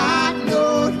we got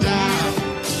no doubt,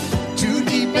 too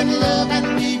deep in love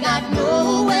and we got no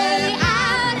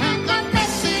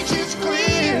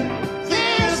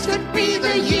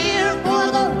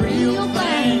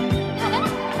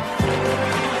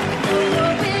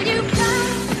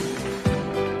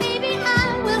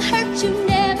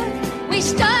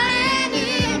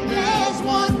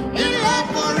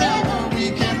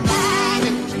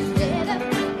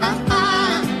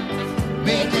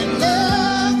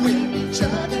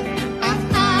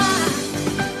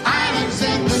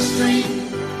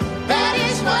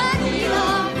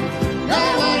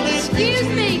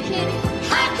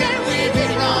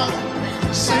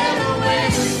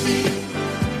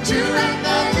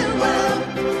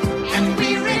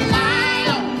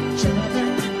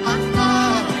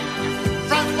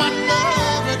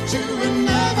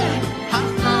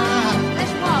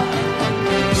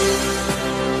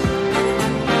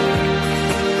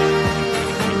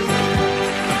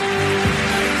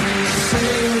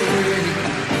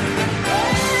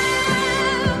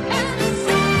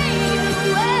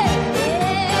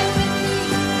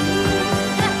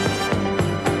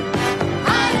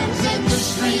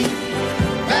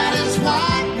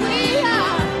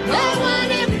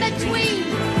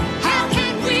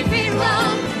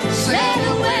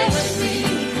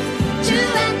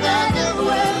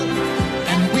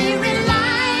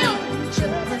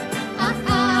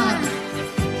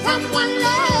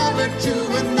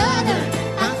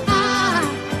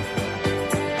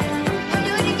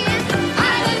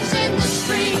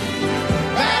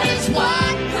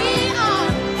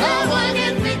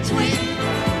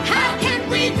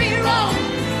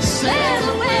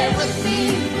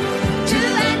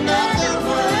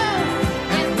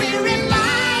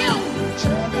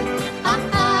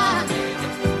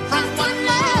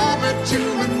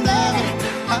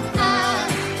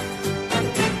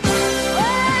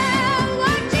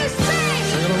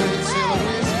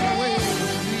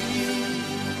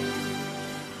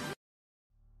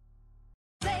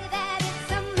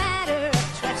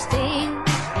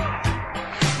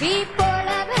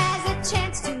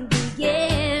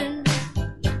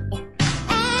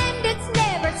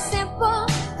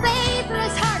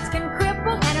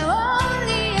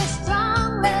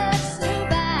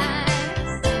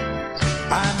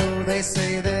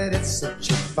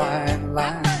fine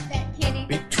line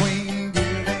between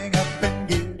giving up and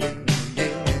giving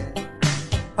again.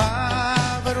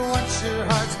 But once your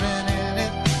heart's been in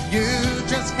it, you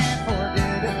just can't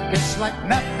forget it. It's like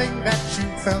nothing that you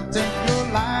felt in your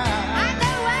life. I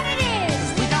know what it is.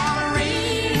 We got a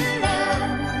real love,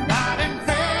 Not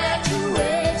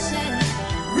infatuation,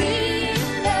 real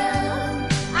love,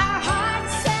 our heart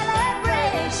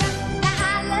celebration.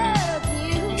 Now I love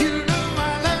you. you know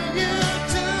I love you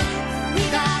too. We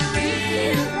got a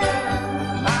real love,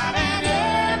 Not an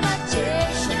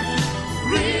imitation.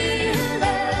 Real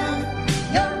love,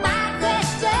 you're my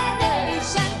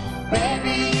destination.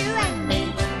 Baby, you and me,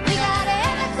 we got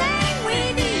everything we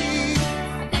need.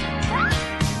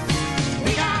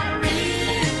 We got a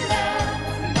real love,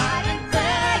 not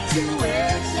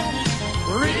infatuation.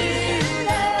 Real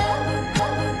love,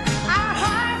 our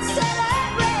heart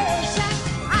celebration.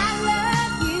 I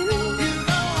love you. You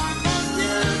know I love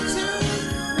you too.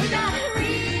 We got a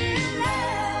real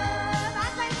love. I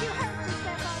think you hurt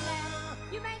yourself on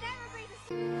that. You may never be the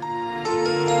same.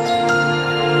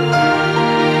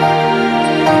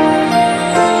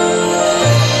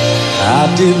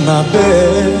 I did my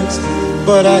best,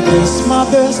 but I guess my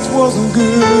best wasn't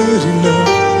good enough.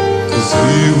 'Cause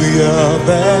here we are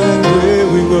back where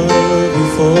we were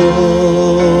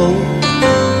before.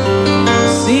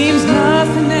 Seems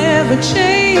nothing ever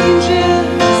changes.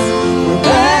 We're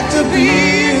back to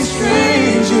being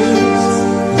strangers,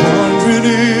 wondering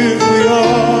if we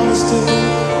ought to stay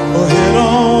or head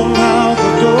on out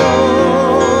the door.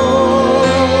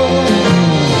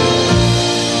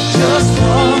 Just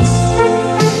once,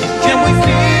 can we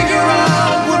figure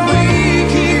out what we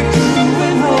keep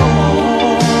doing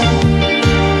wrong?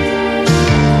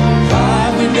 Why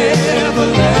we never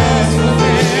last for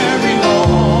very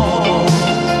long?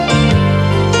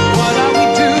 What are we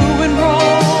doing wrong?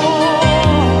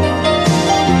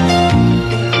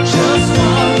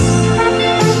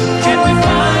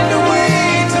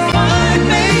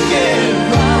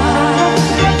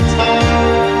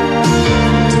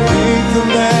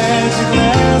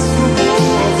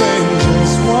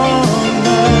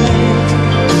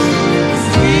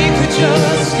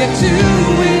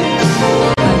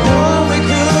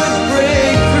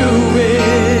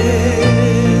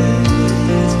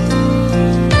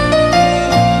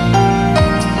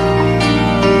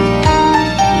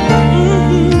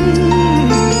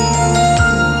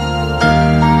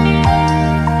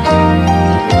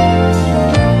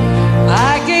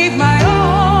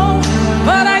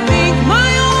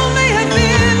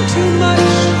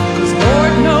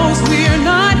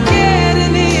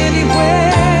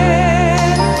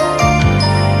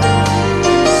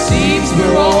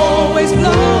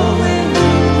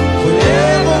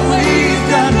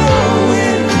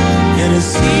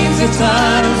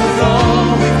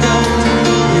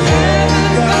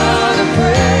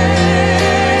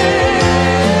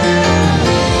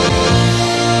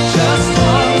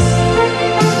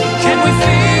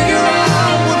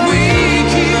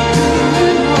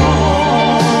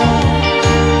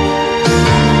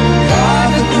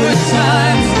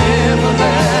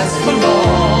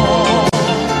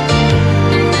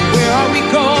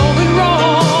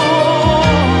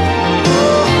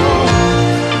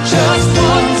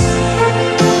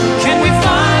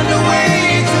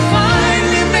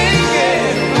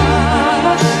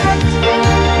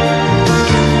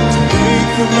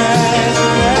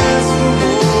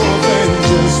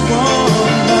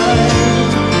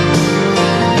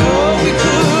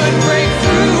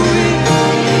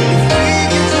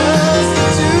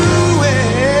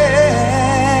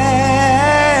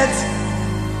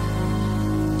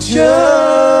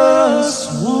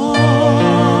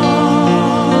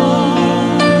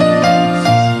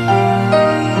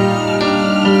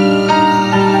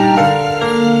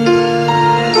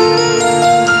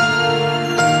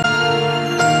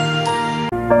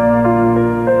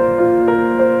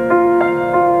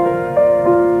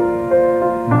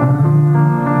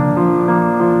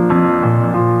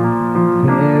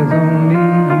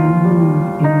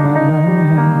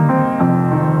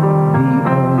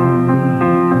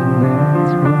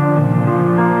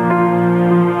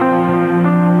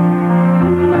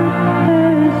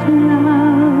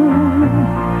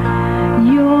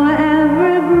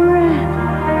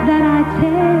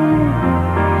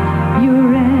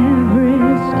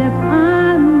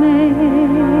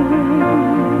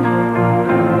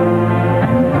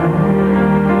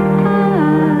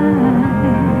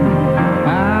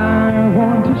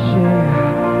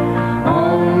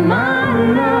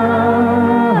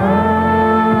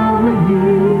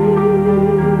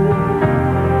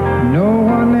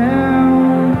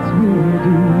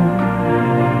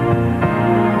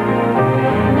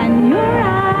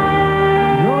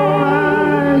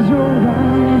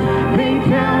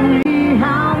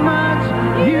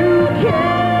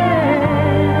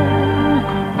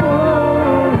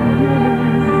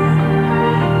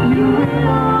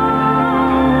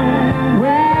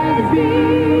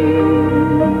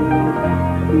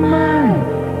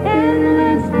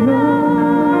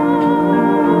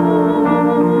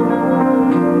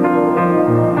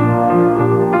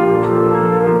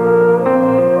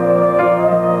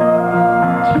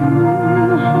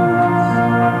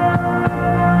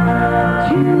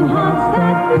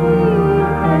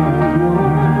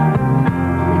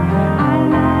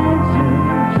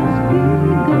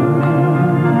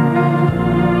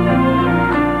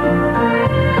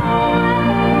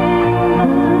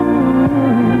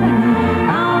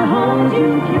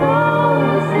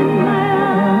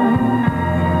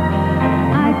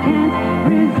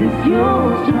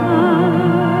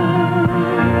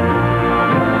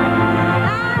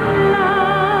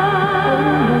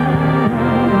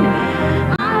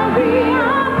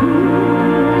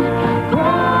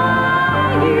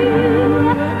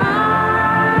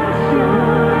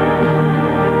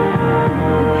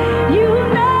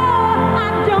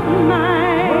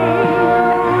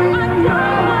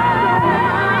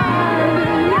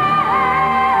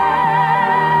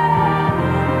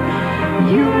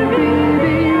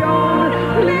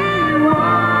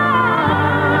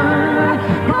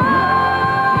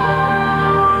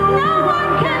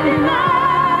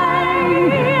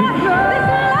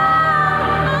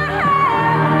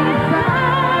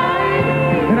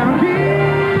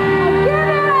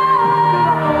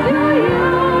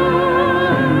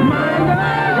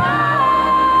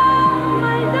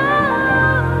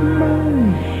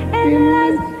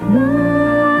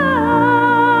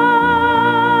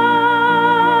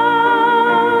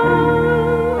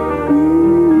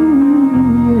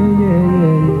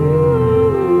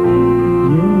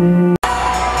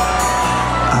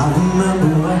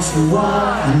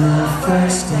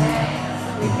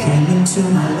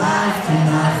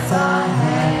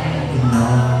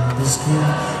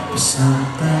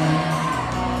 back.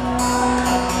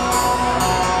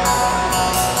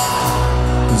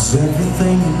 Is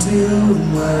everything you do and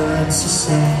words you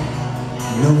say,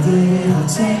 you know that it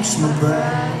takes my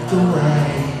breath away.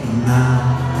 And now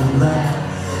I'm left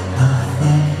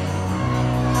nothing.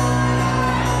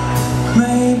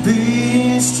 Maybe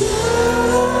it's true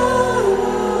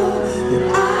that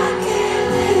I can't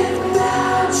live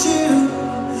without you.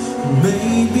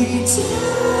 Maybe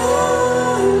two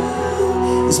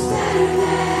is better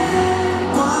than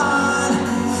one.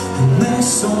 And there's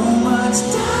so much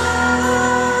time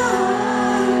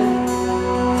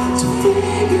to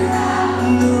figure out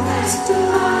the rest of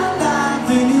my life,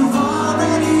 and you've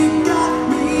already got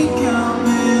me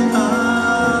coming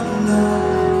under.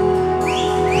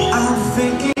 I'm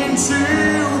thinking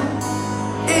two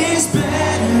is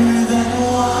better than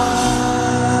one.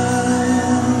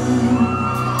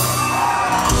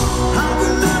 I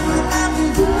remember every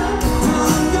word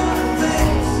upon your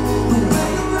face, the way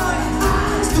you roll your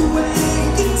eyes, the way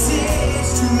it takes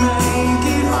to make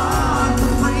it hard to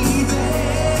breathe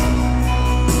in.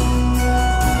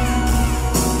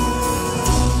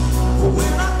 But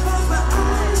when I close my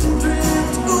eyes and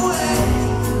drift away,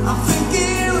 I'm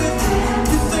thinking with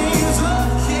everything's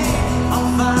okay. I'm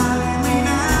finally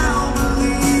now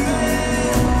believing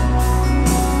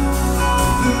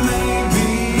that maybe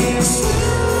it's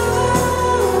true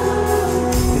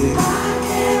that I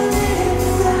can't live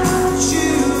without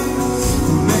you.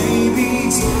 Maybe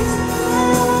two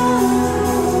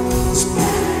is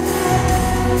better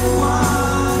than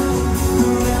one.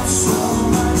 There's so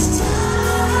much time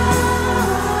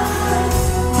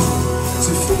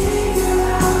to figure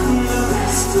out the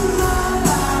rest of my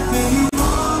life, and you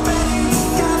already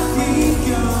got me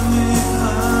coming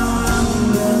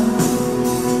under.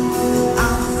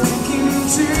 I'm thinking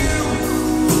two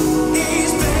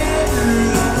is better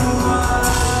than one.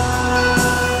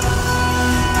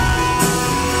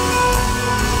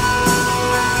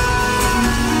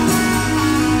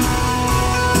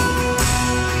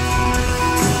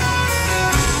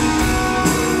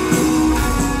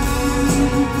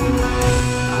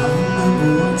 I remember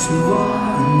what you were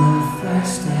on the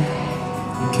first day.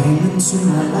 You came into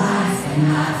my life and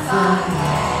I thought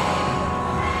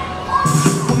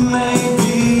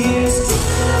maybe it's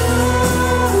true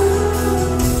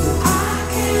that I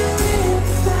can't live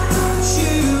without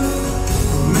you.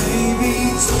 Maybe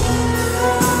two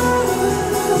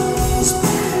is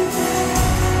better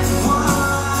than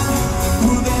one.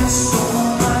 There's so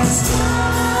much time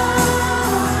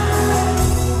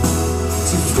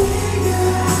to figure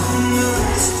out the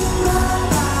rest of my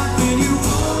life, and you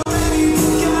already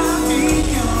got me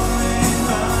going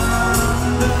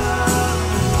under.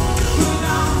 But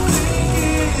I'm thinking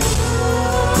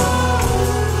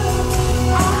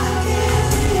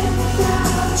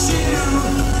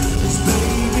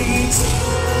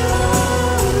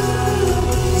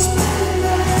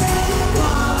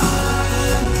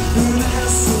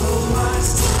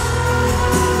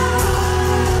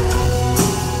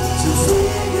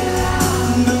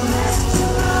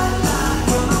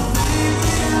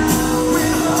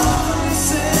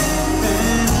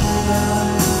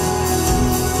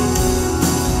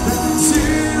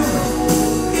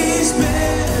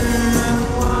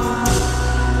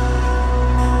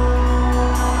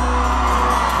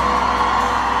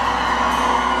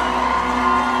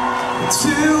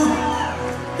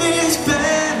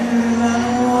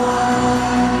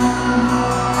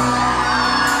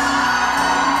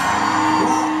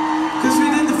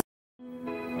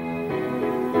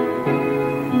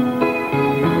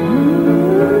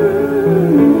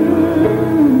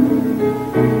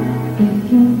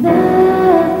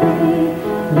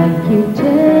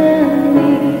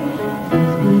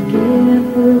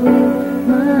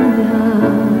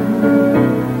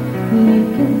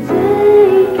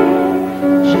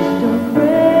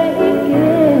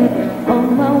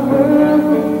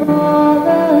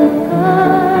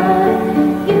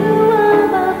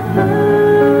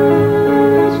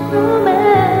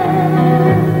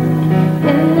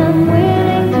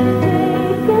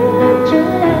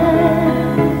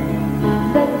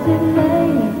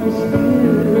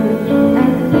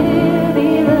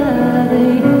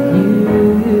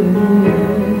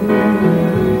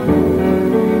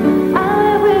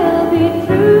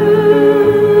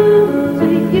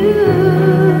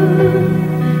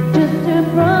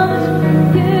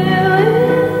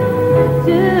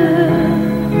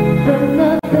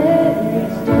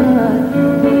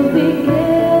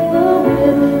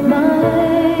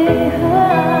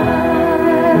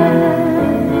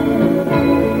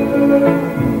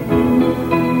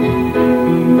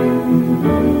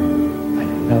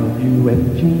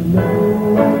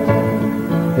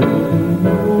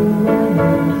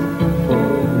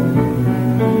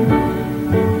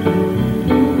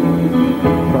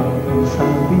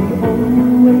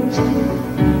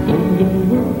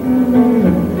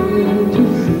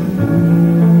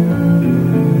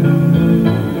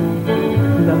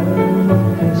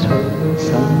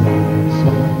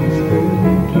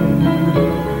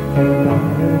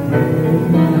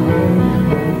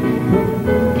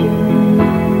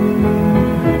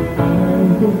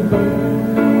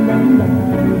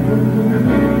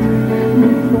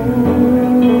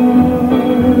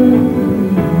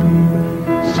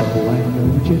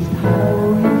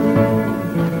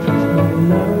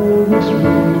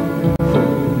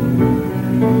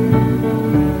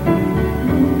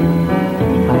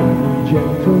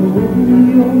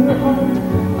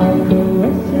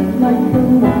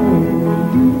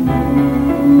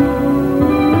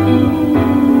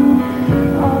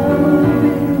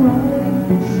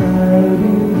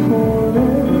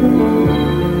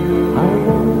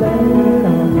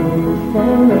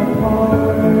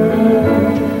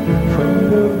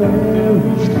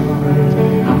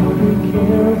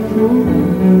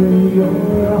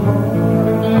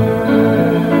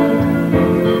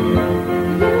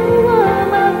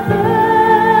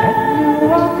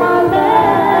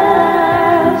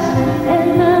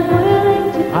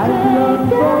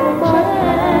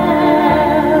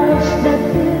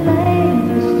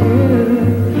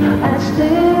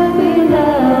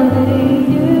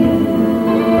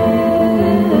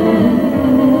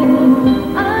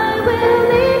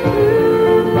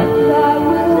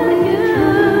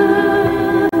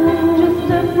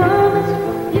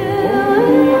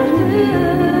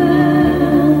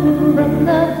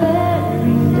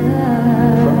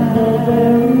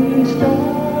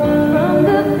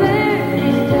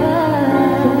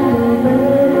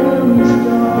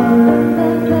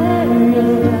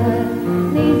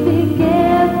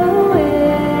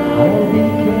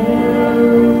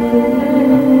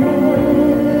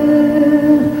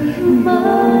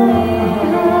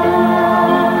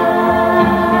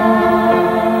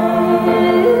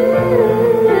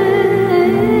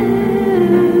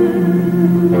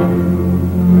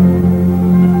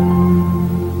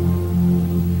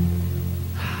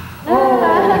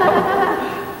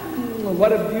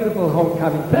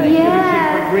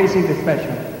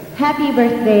Happy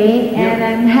birthday, and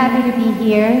I'm happy to be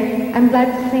here. I'm glad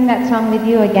to sing that song with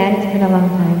you again. It's been a long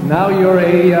time. Now you're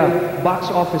a box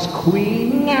office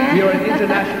queen, you're an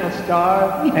international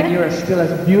star, and you're still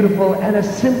as beautiful and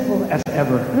as simple as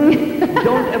ever.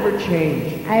 Don't ever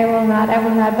change. I will not.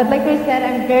 But like I said,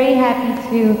 I'm very happy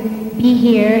to be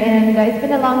here, and it's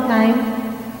been a long time.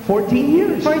 14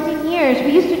 years. 14 years.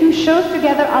 We used to do shows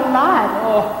together a lot.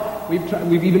 Oh.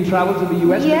 We've even traveled to the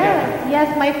U.S. together.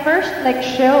 Yes. My first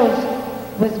shows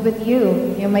was with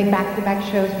you. My back-to-back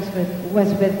shows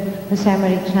was with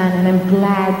Rique-chan, and I'm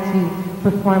glad to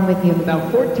perform with you. Now,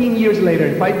 14 years later,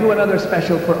 if I do another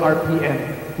special for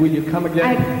RPM, will you come again?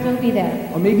 I'd still be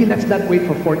there. Or maybe let's not wait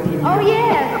for 14 years. Oh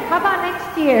yes. How about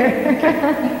next year?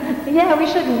 Yeah, we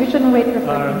shouldn't wait for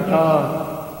 14 years.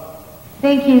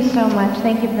 Thank you so much.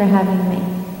 Thank you for having me.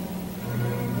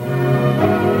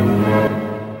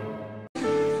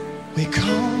 We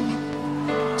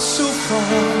come so far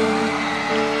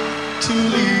to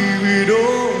leave it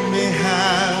all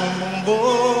behind, boy.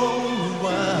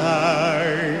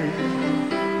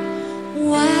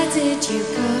 Why did you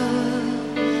go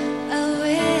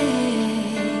away?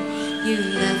 You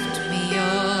left me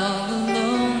all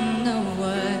alone, no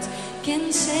words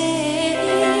can say.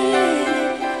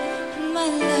 My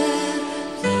love,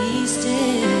 please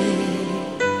stay.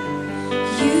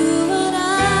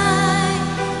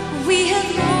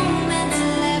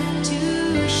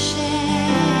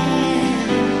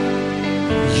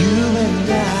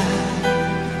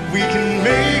 Good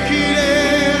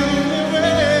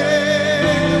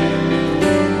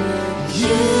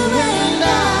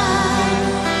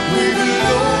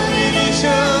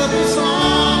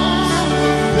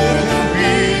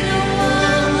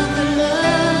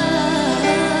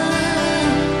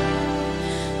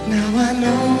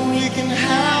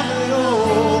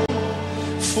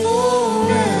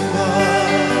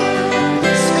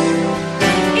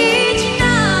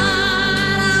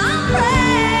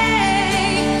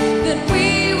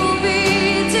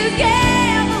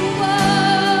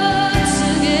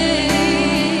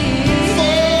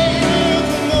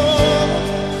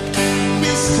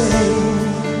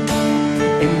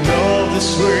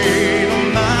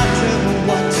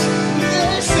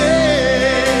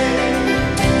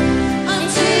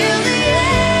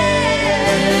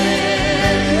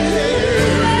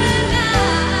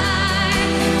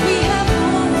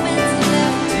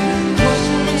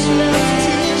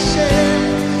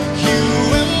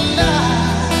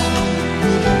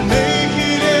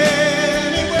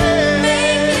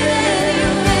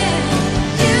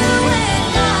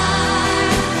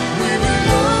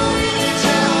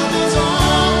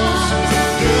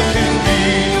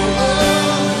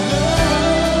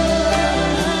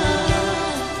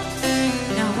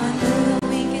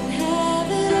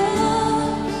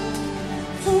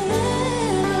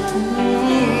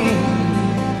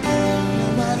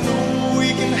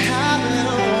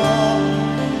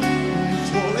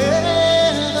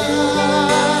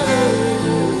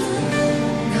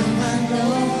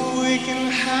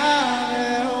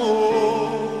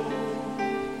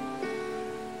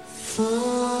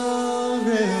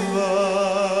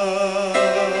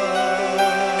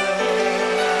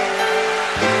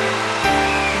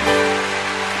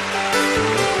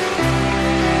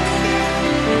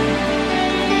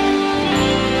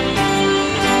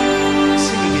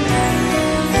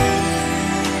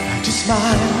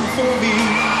Smile for me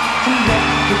and let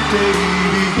the day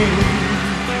begin.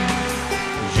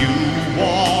 You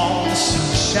are the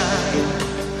sunshine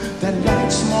that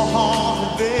lights my heart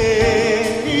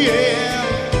within.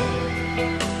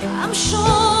 I'm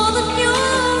sure that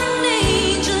you're an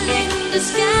angel in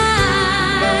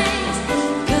disguise.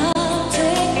 Come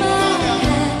take my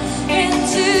hand and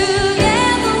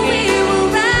together we will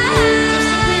rise.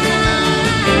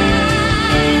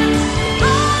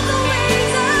 All the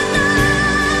ways I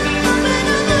love, I'm in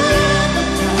another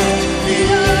time. The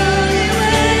only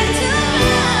way to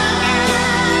fly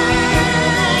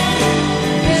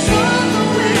is all the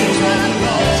ways I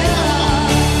love.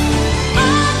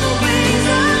 All the ways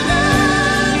I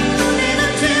love, only the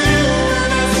two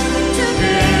of us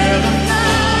together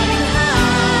flying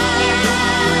high.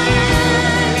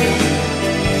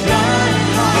 Flying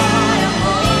high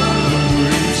above the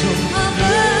waves of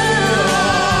love.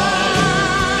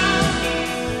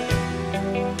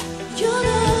 You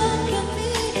look at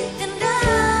me and I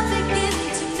begin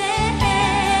to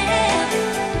melt,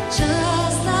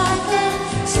 just like the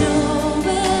snow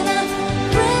when a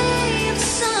ray of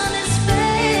sun is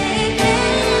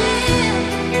fading.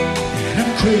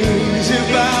 I'm crazy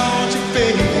about you,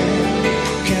 baby.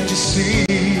 Can't you see?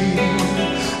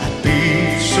 I'd be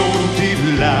so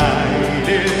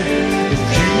delighted if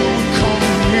you would come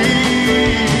with me.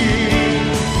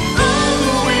 All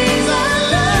the ways I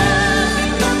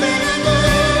love, nothing I know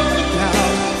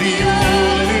without the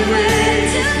only way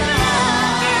to fly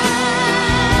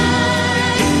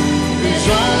is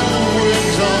all the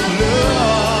ways of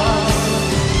love.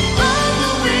 All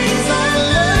the ways I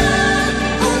love,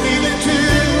 only the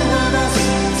two of us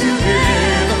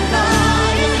together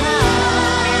flying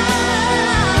high.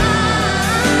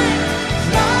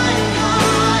 Flying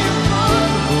high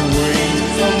above the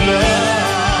waves of love.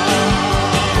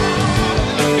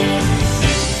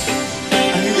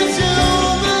 Yes, you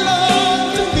belong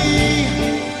to me,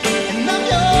 and I'm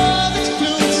yours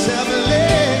exclusively.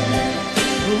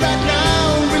 Right now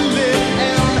we live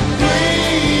and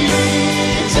breathe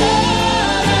each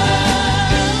other.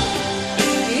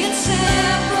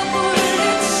 Inseparable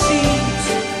it seems,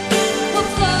 we're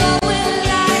flowing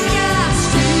like a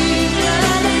stream,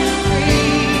 running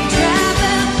free,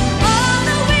 traveling all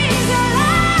the ways of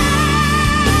life.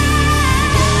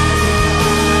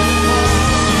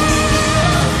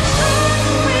 All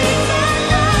the ways of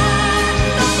life,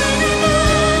 nothing to do,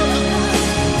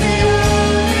 the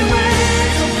only way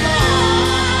to fly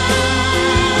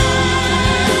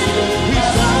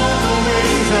It's all the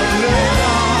ways of love.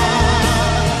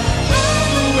 All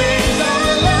the ways of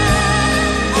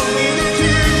love. Only the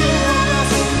two of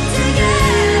us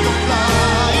together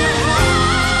flying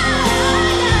high.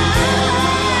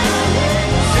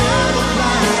 Together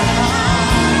flying high.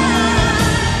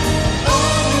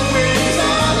 All the ways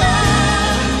of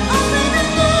love. Only the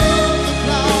moon, the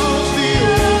clouds, the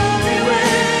only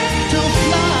way to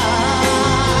fly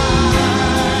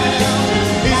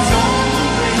is all the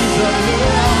ways of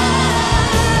love.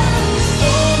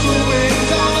 All the ways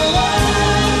of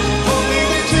love. Only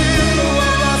the two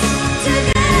of us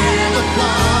together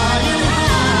flying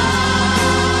high.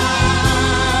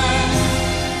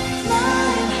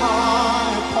 Flying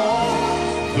high upon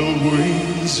the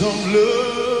wings of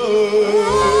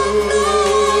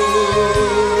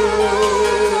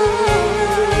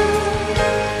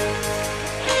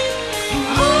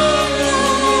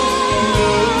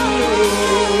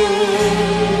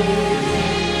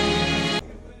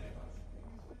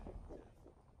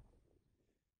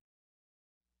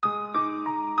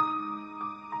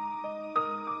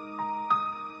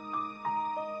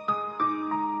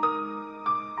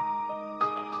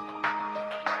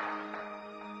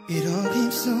It all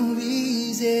came so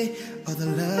easy, all the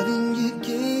loving you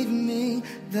gave me,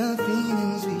 the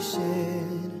feelings we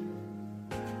shared.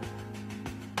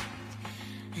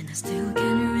 And I still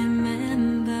can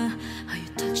remember how you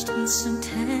touched me so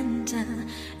tender.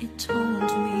 It told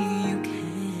me you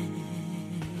cared.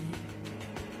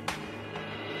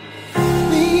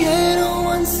 We had a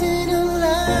once in a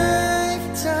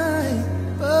lifetime,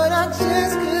 but I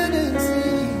just couldn't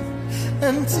see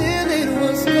until it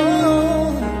was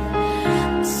gone.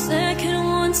 Second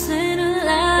once in a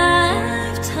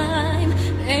lifetime,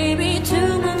 maybe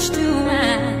too much to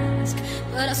ask,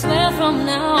 but I swear from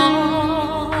now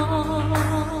on,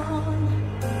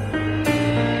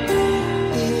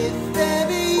 If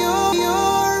ever you're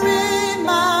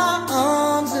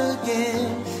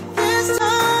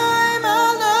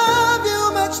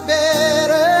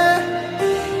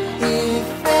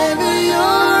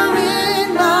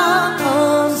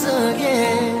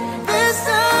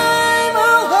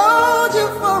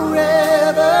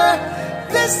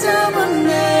this time will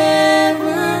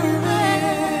never end.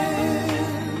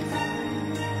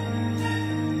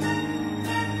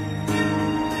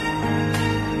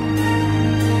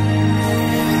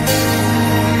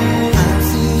 I'm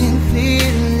seeing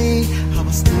clearly how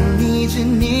I still need you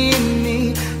near me.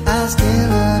 I still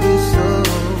love you so.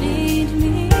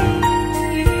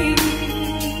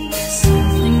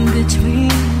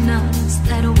 Between us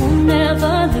that will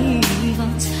never leave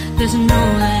us. There's no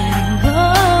letting go.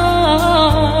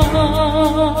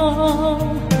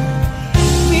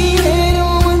 We had it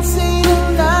once in a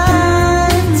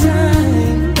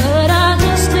lifetime, but I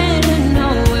just didn't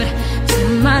know it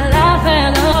till my life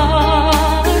had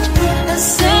large. a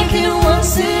second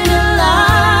once in a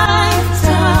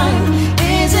lifetime.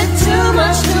 Is it too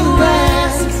much to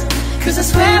ask? 'Cause I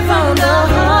swear I found a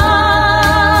heart.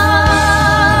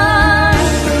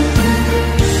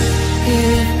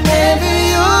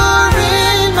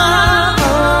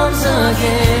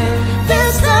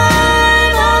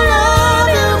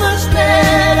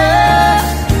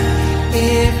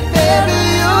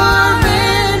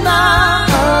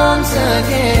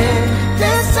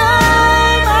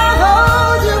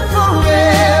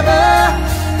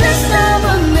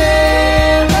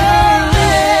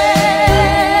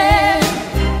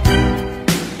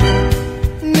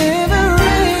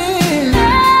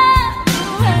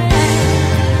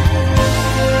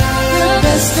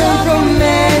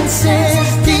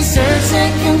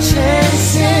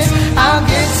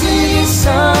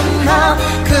 Somehow,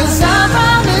 'cause I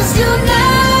promise you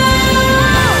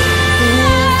now,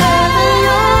 if ever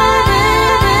you're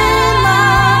in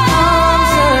my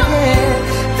arms again,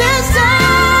 this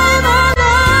time I'll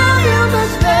love you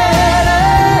much better.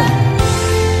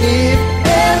 If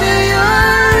ever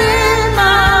you're in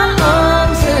my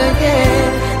arms again,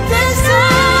 this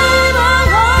time I'll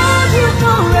hold you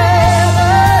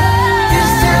forever.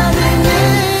 This time will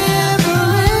never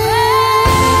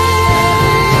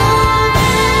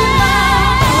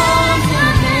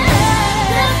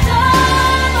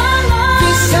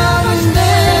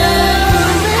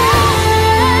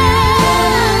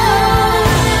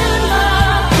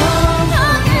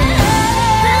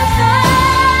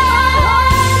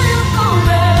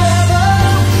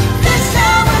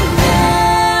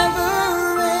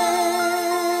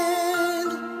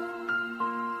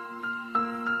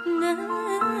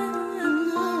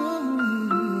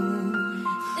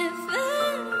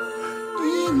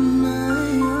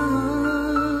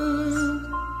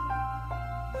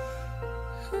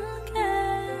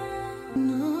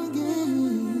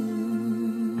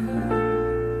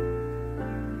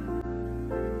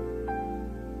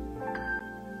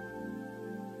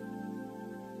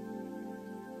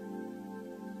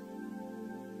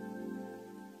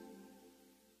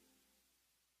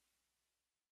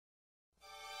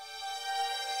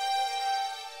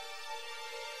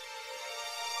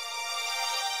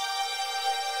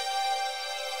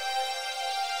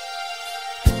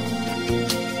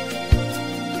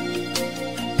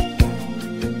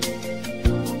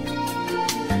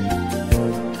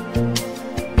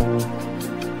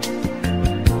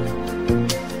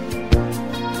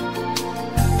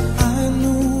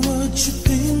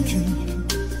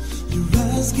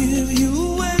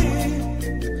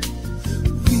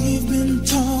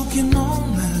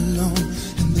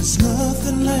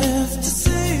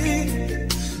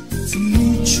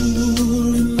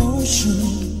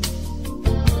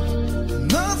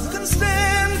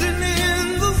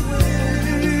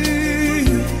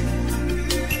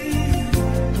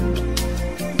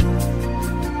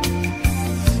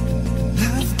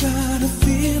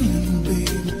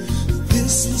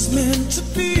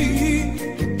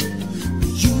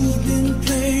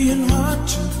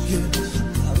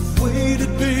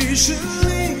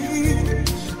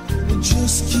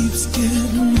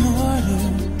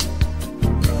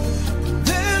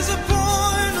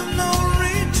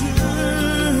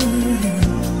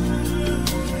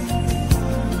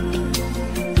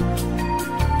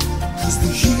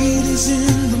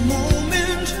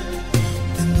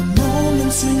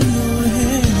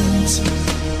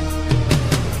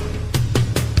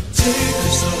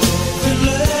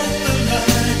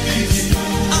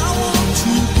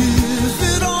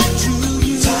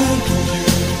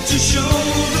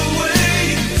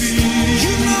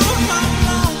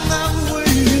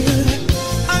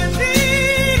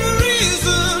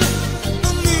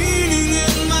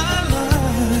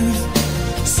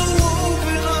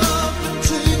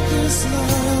this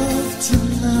love.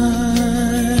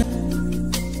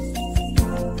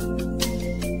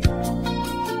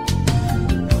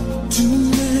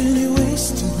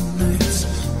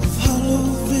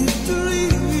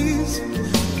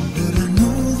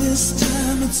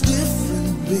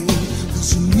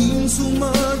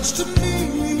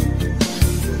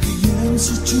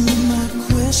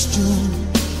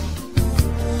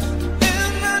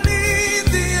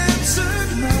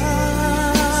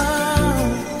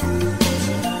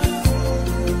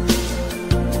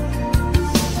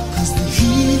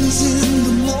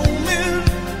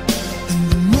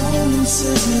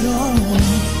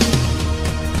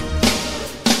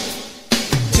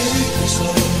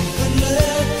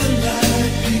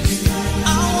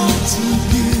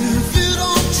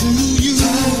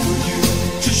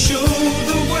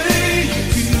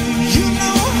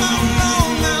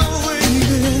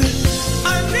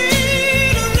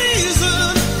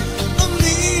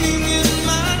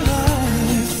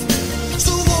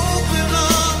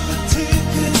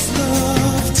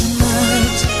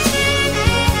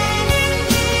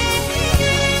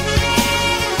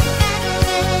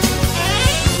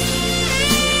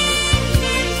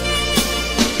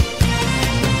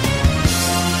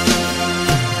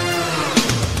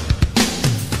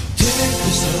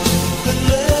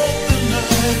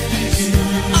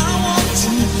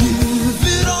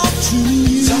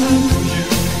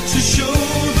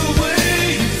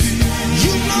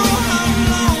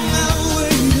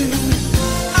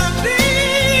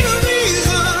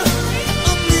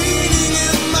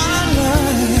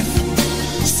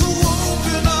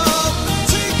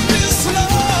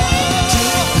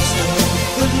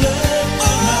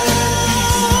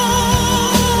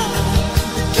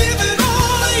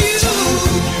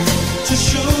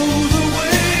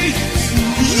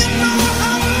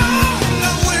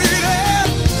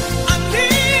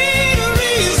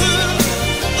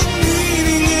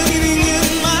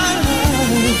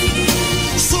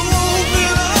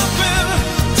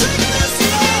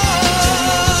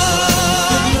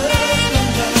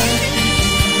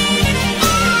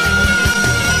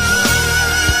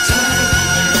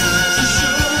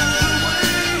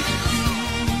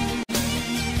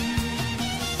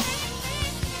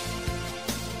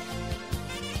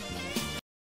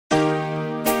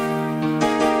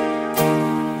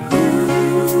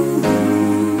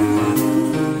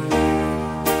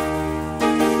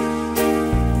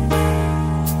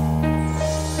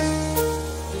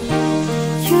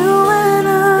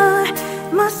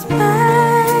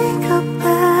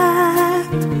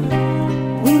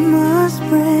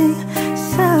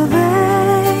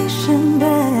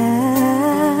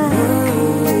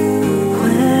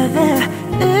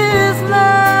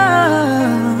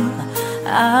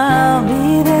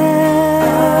 be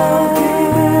there.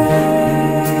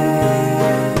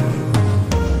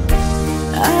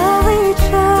 I'll reach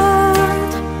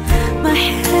out my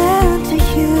hand to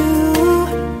you.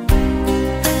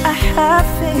 I have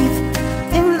faith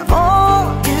in all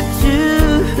you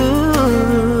do.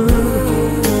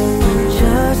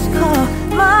 Just call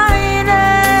my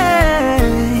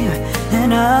name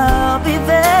and I'll be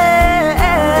there.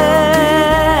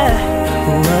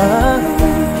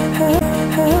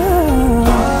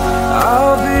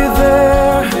 I'll be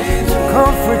there to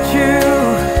comfort you,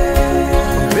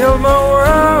 build my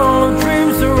world of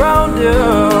dreams around you.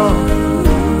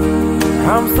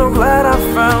 I'm so glad I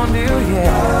found you,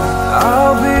 yeah.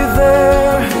 I'll be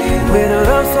there with a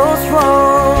love so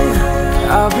strong.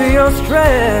 I'll be your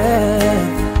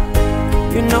strength.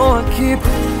 You know I keep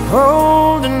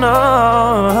holding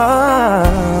on.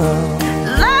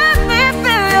 Let me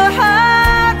fill your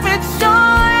heart with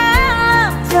joy and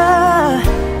laughter.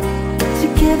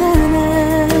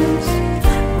 Togetherness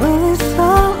will is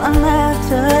all I'm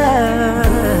after.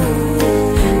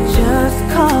 Just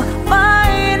call my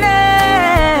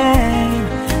name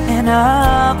and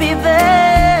I'll be there.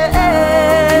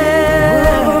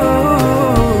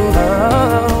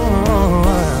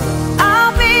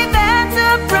 I'll be there to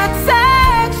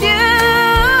protect you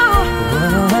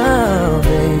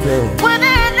with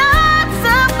an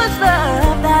unselfish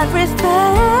love that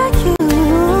respects you.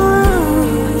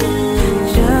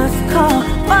 Just call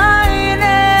my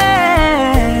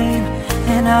name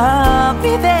and I'll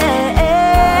be there.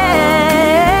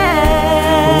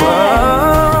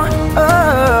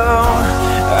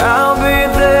 I'll be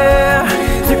there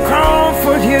to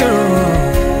comfort you,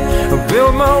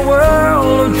 build my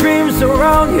world of dreams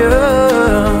around you.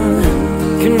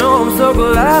 You know I'm so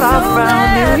glad I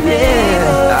found you,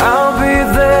 yeah. I'll be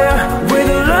there with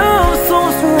a love so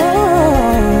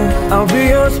strong. I'll be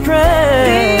your strength.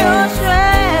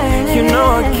 You know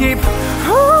I keep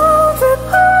holding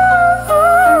on.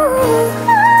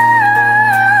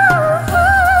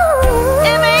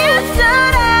 If you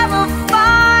should ever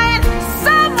find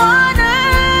someone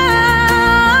new,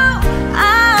 I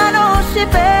know she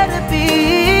better be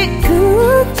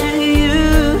good to you.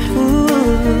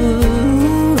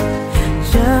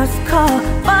 Just call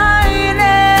my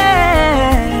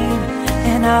name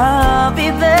and I'll be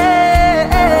there.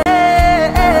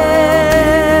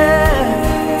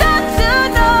 Don't you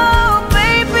know,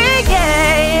 baby,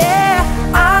 yeah, yeah,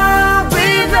 I'll be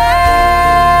there.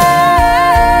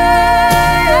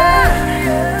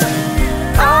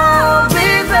 I'll be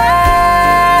there,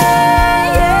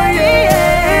 yeah, yeah,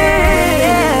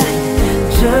 yeah.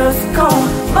 Just call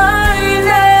my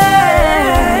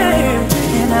name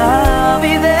and I'll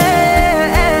be there.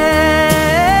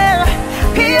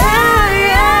 Yeah,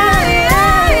 yeah,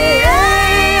 yeah,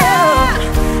 yeah.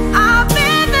 I'll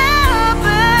be there,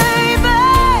 baby.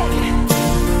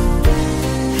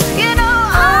 You know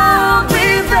I'll be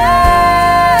there.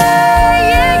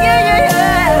 Yeah, yeah,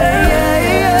 yeah, yeah,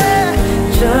 yeah.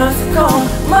 Just call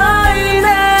my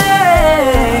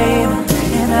name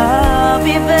and I'll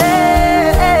be there.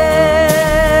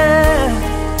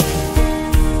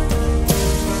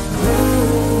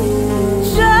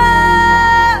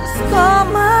 Just call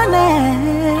my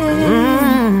name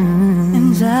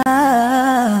and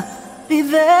I'll be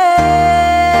there.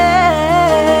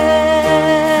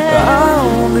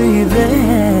 I'll be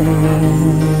there.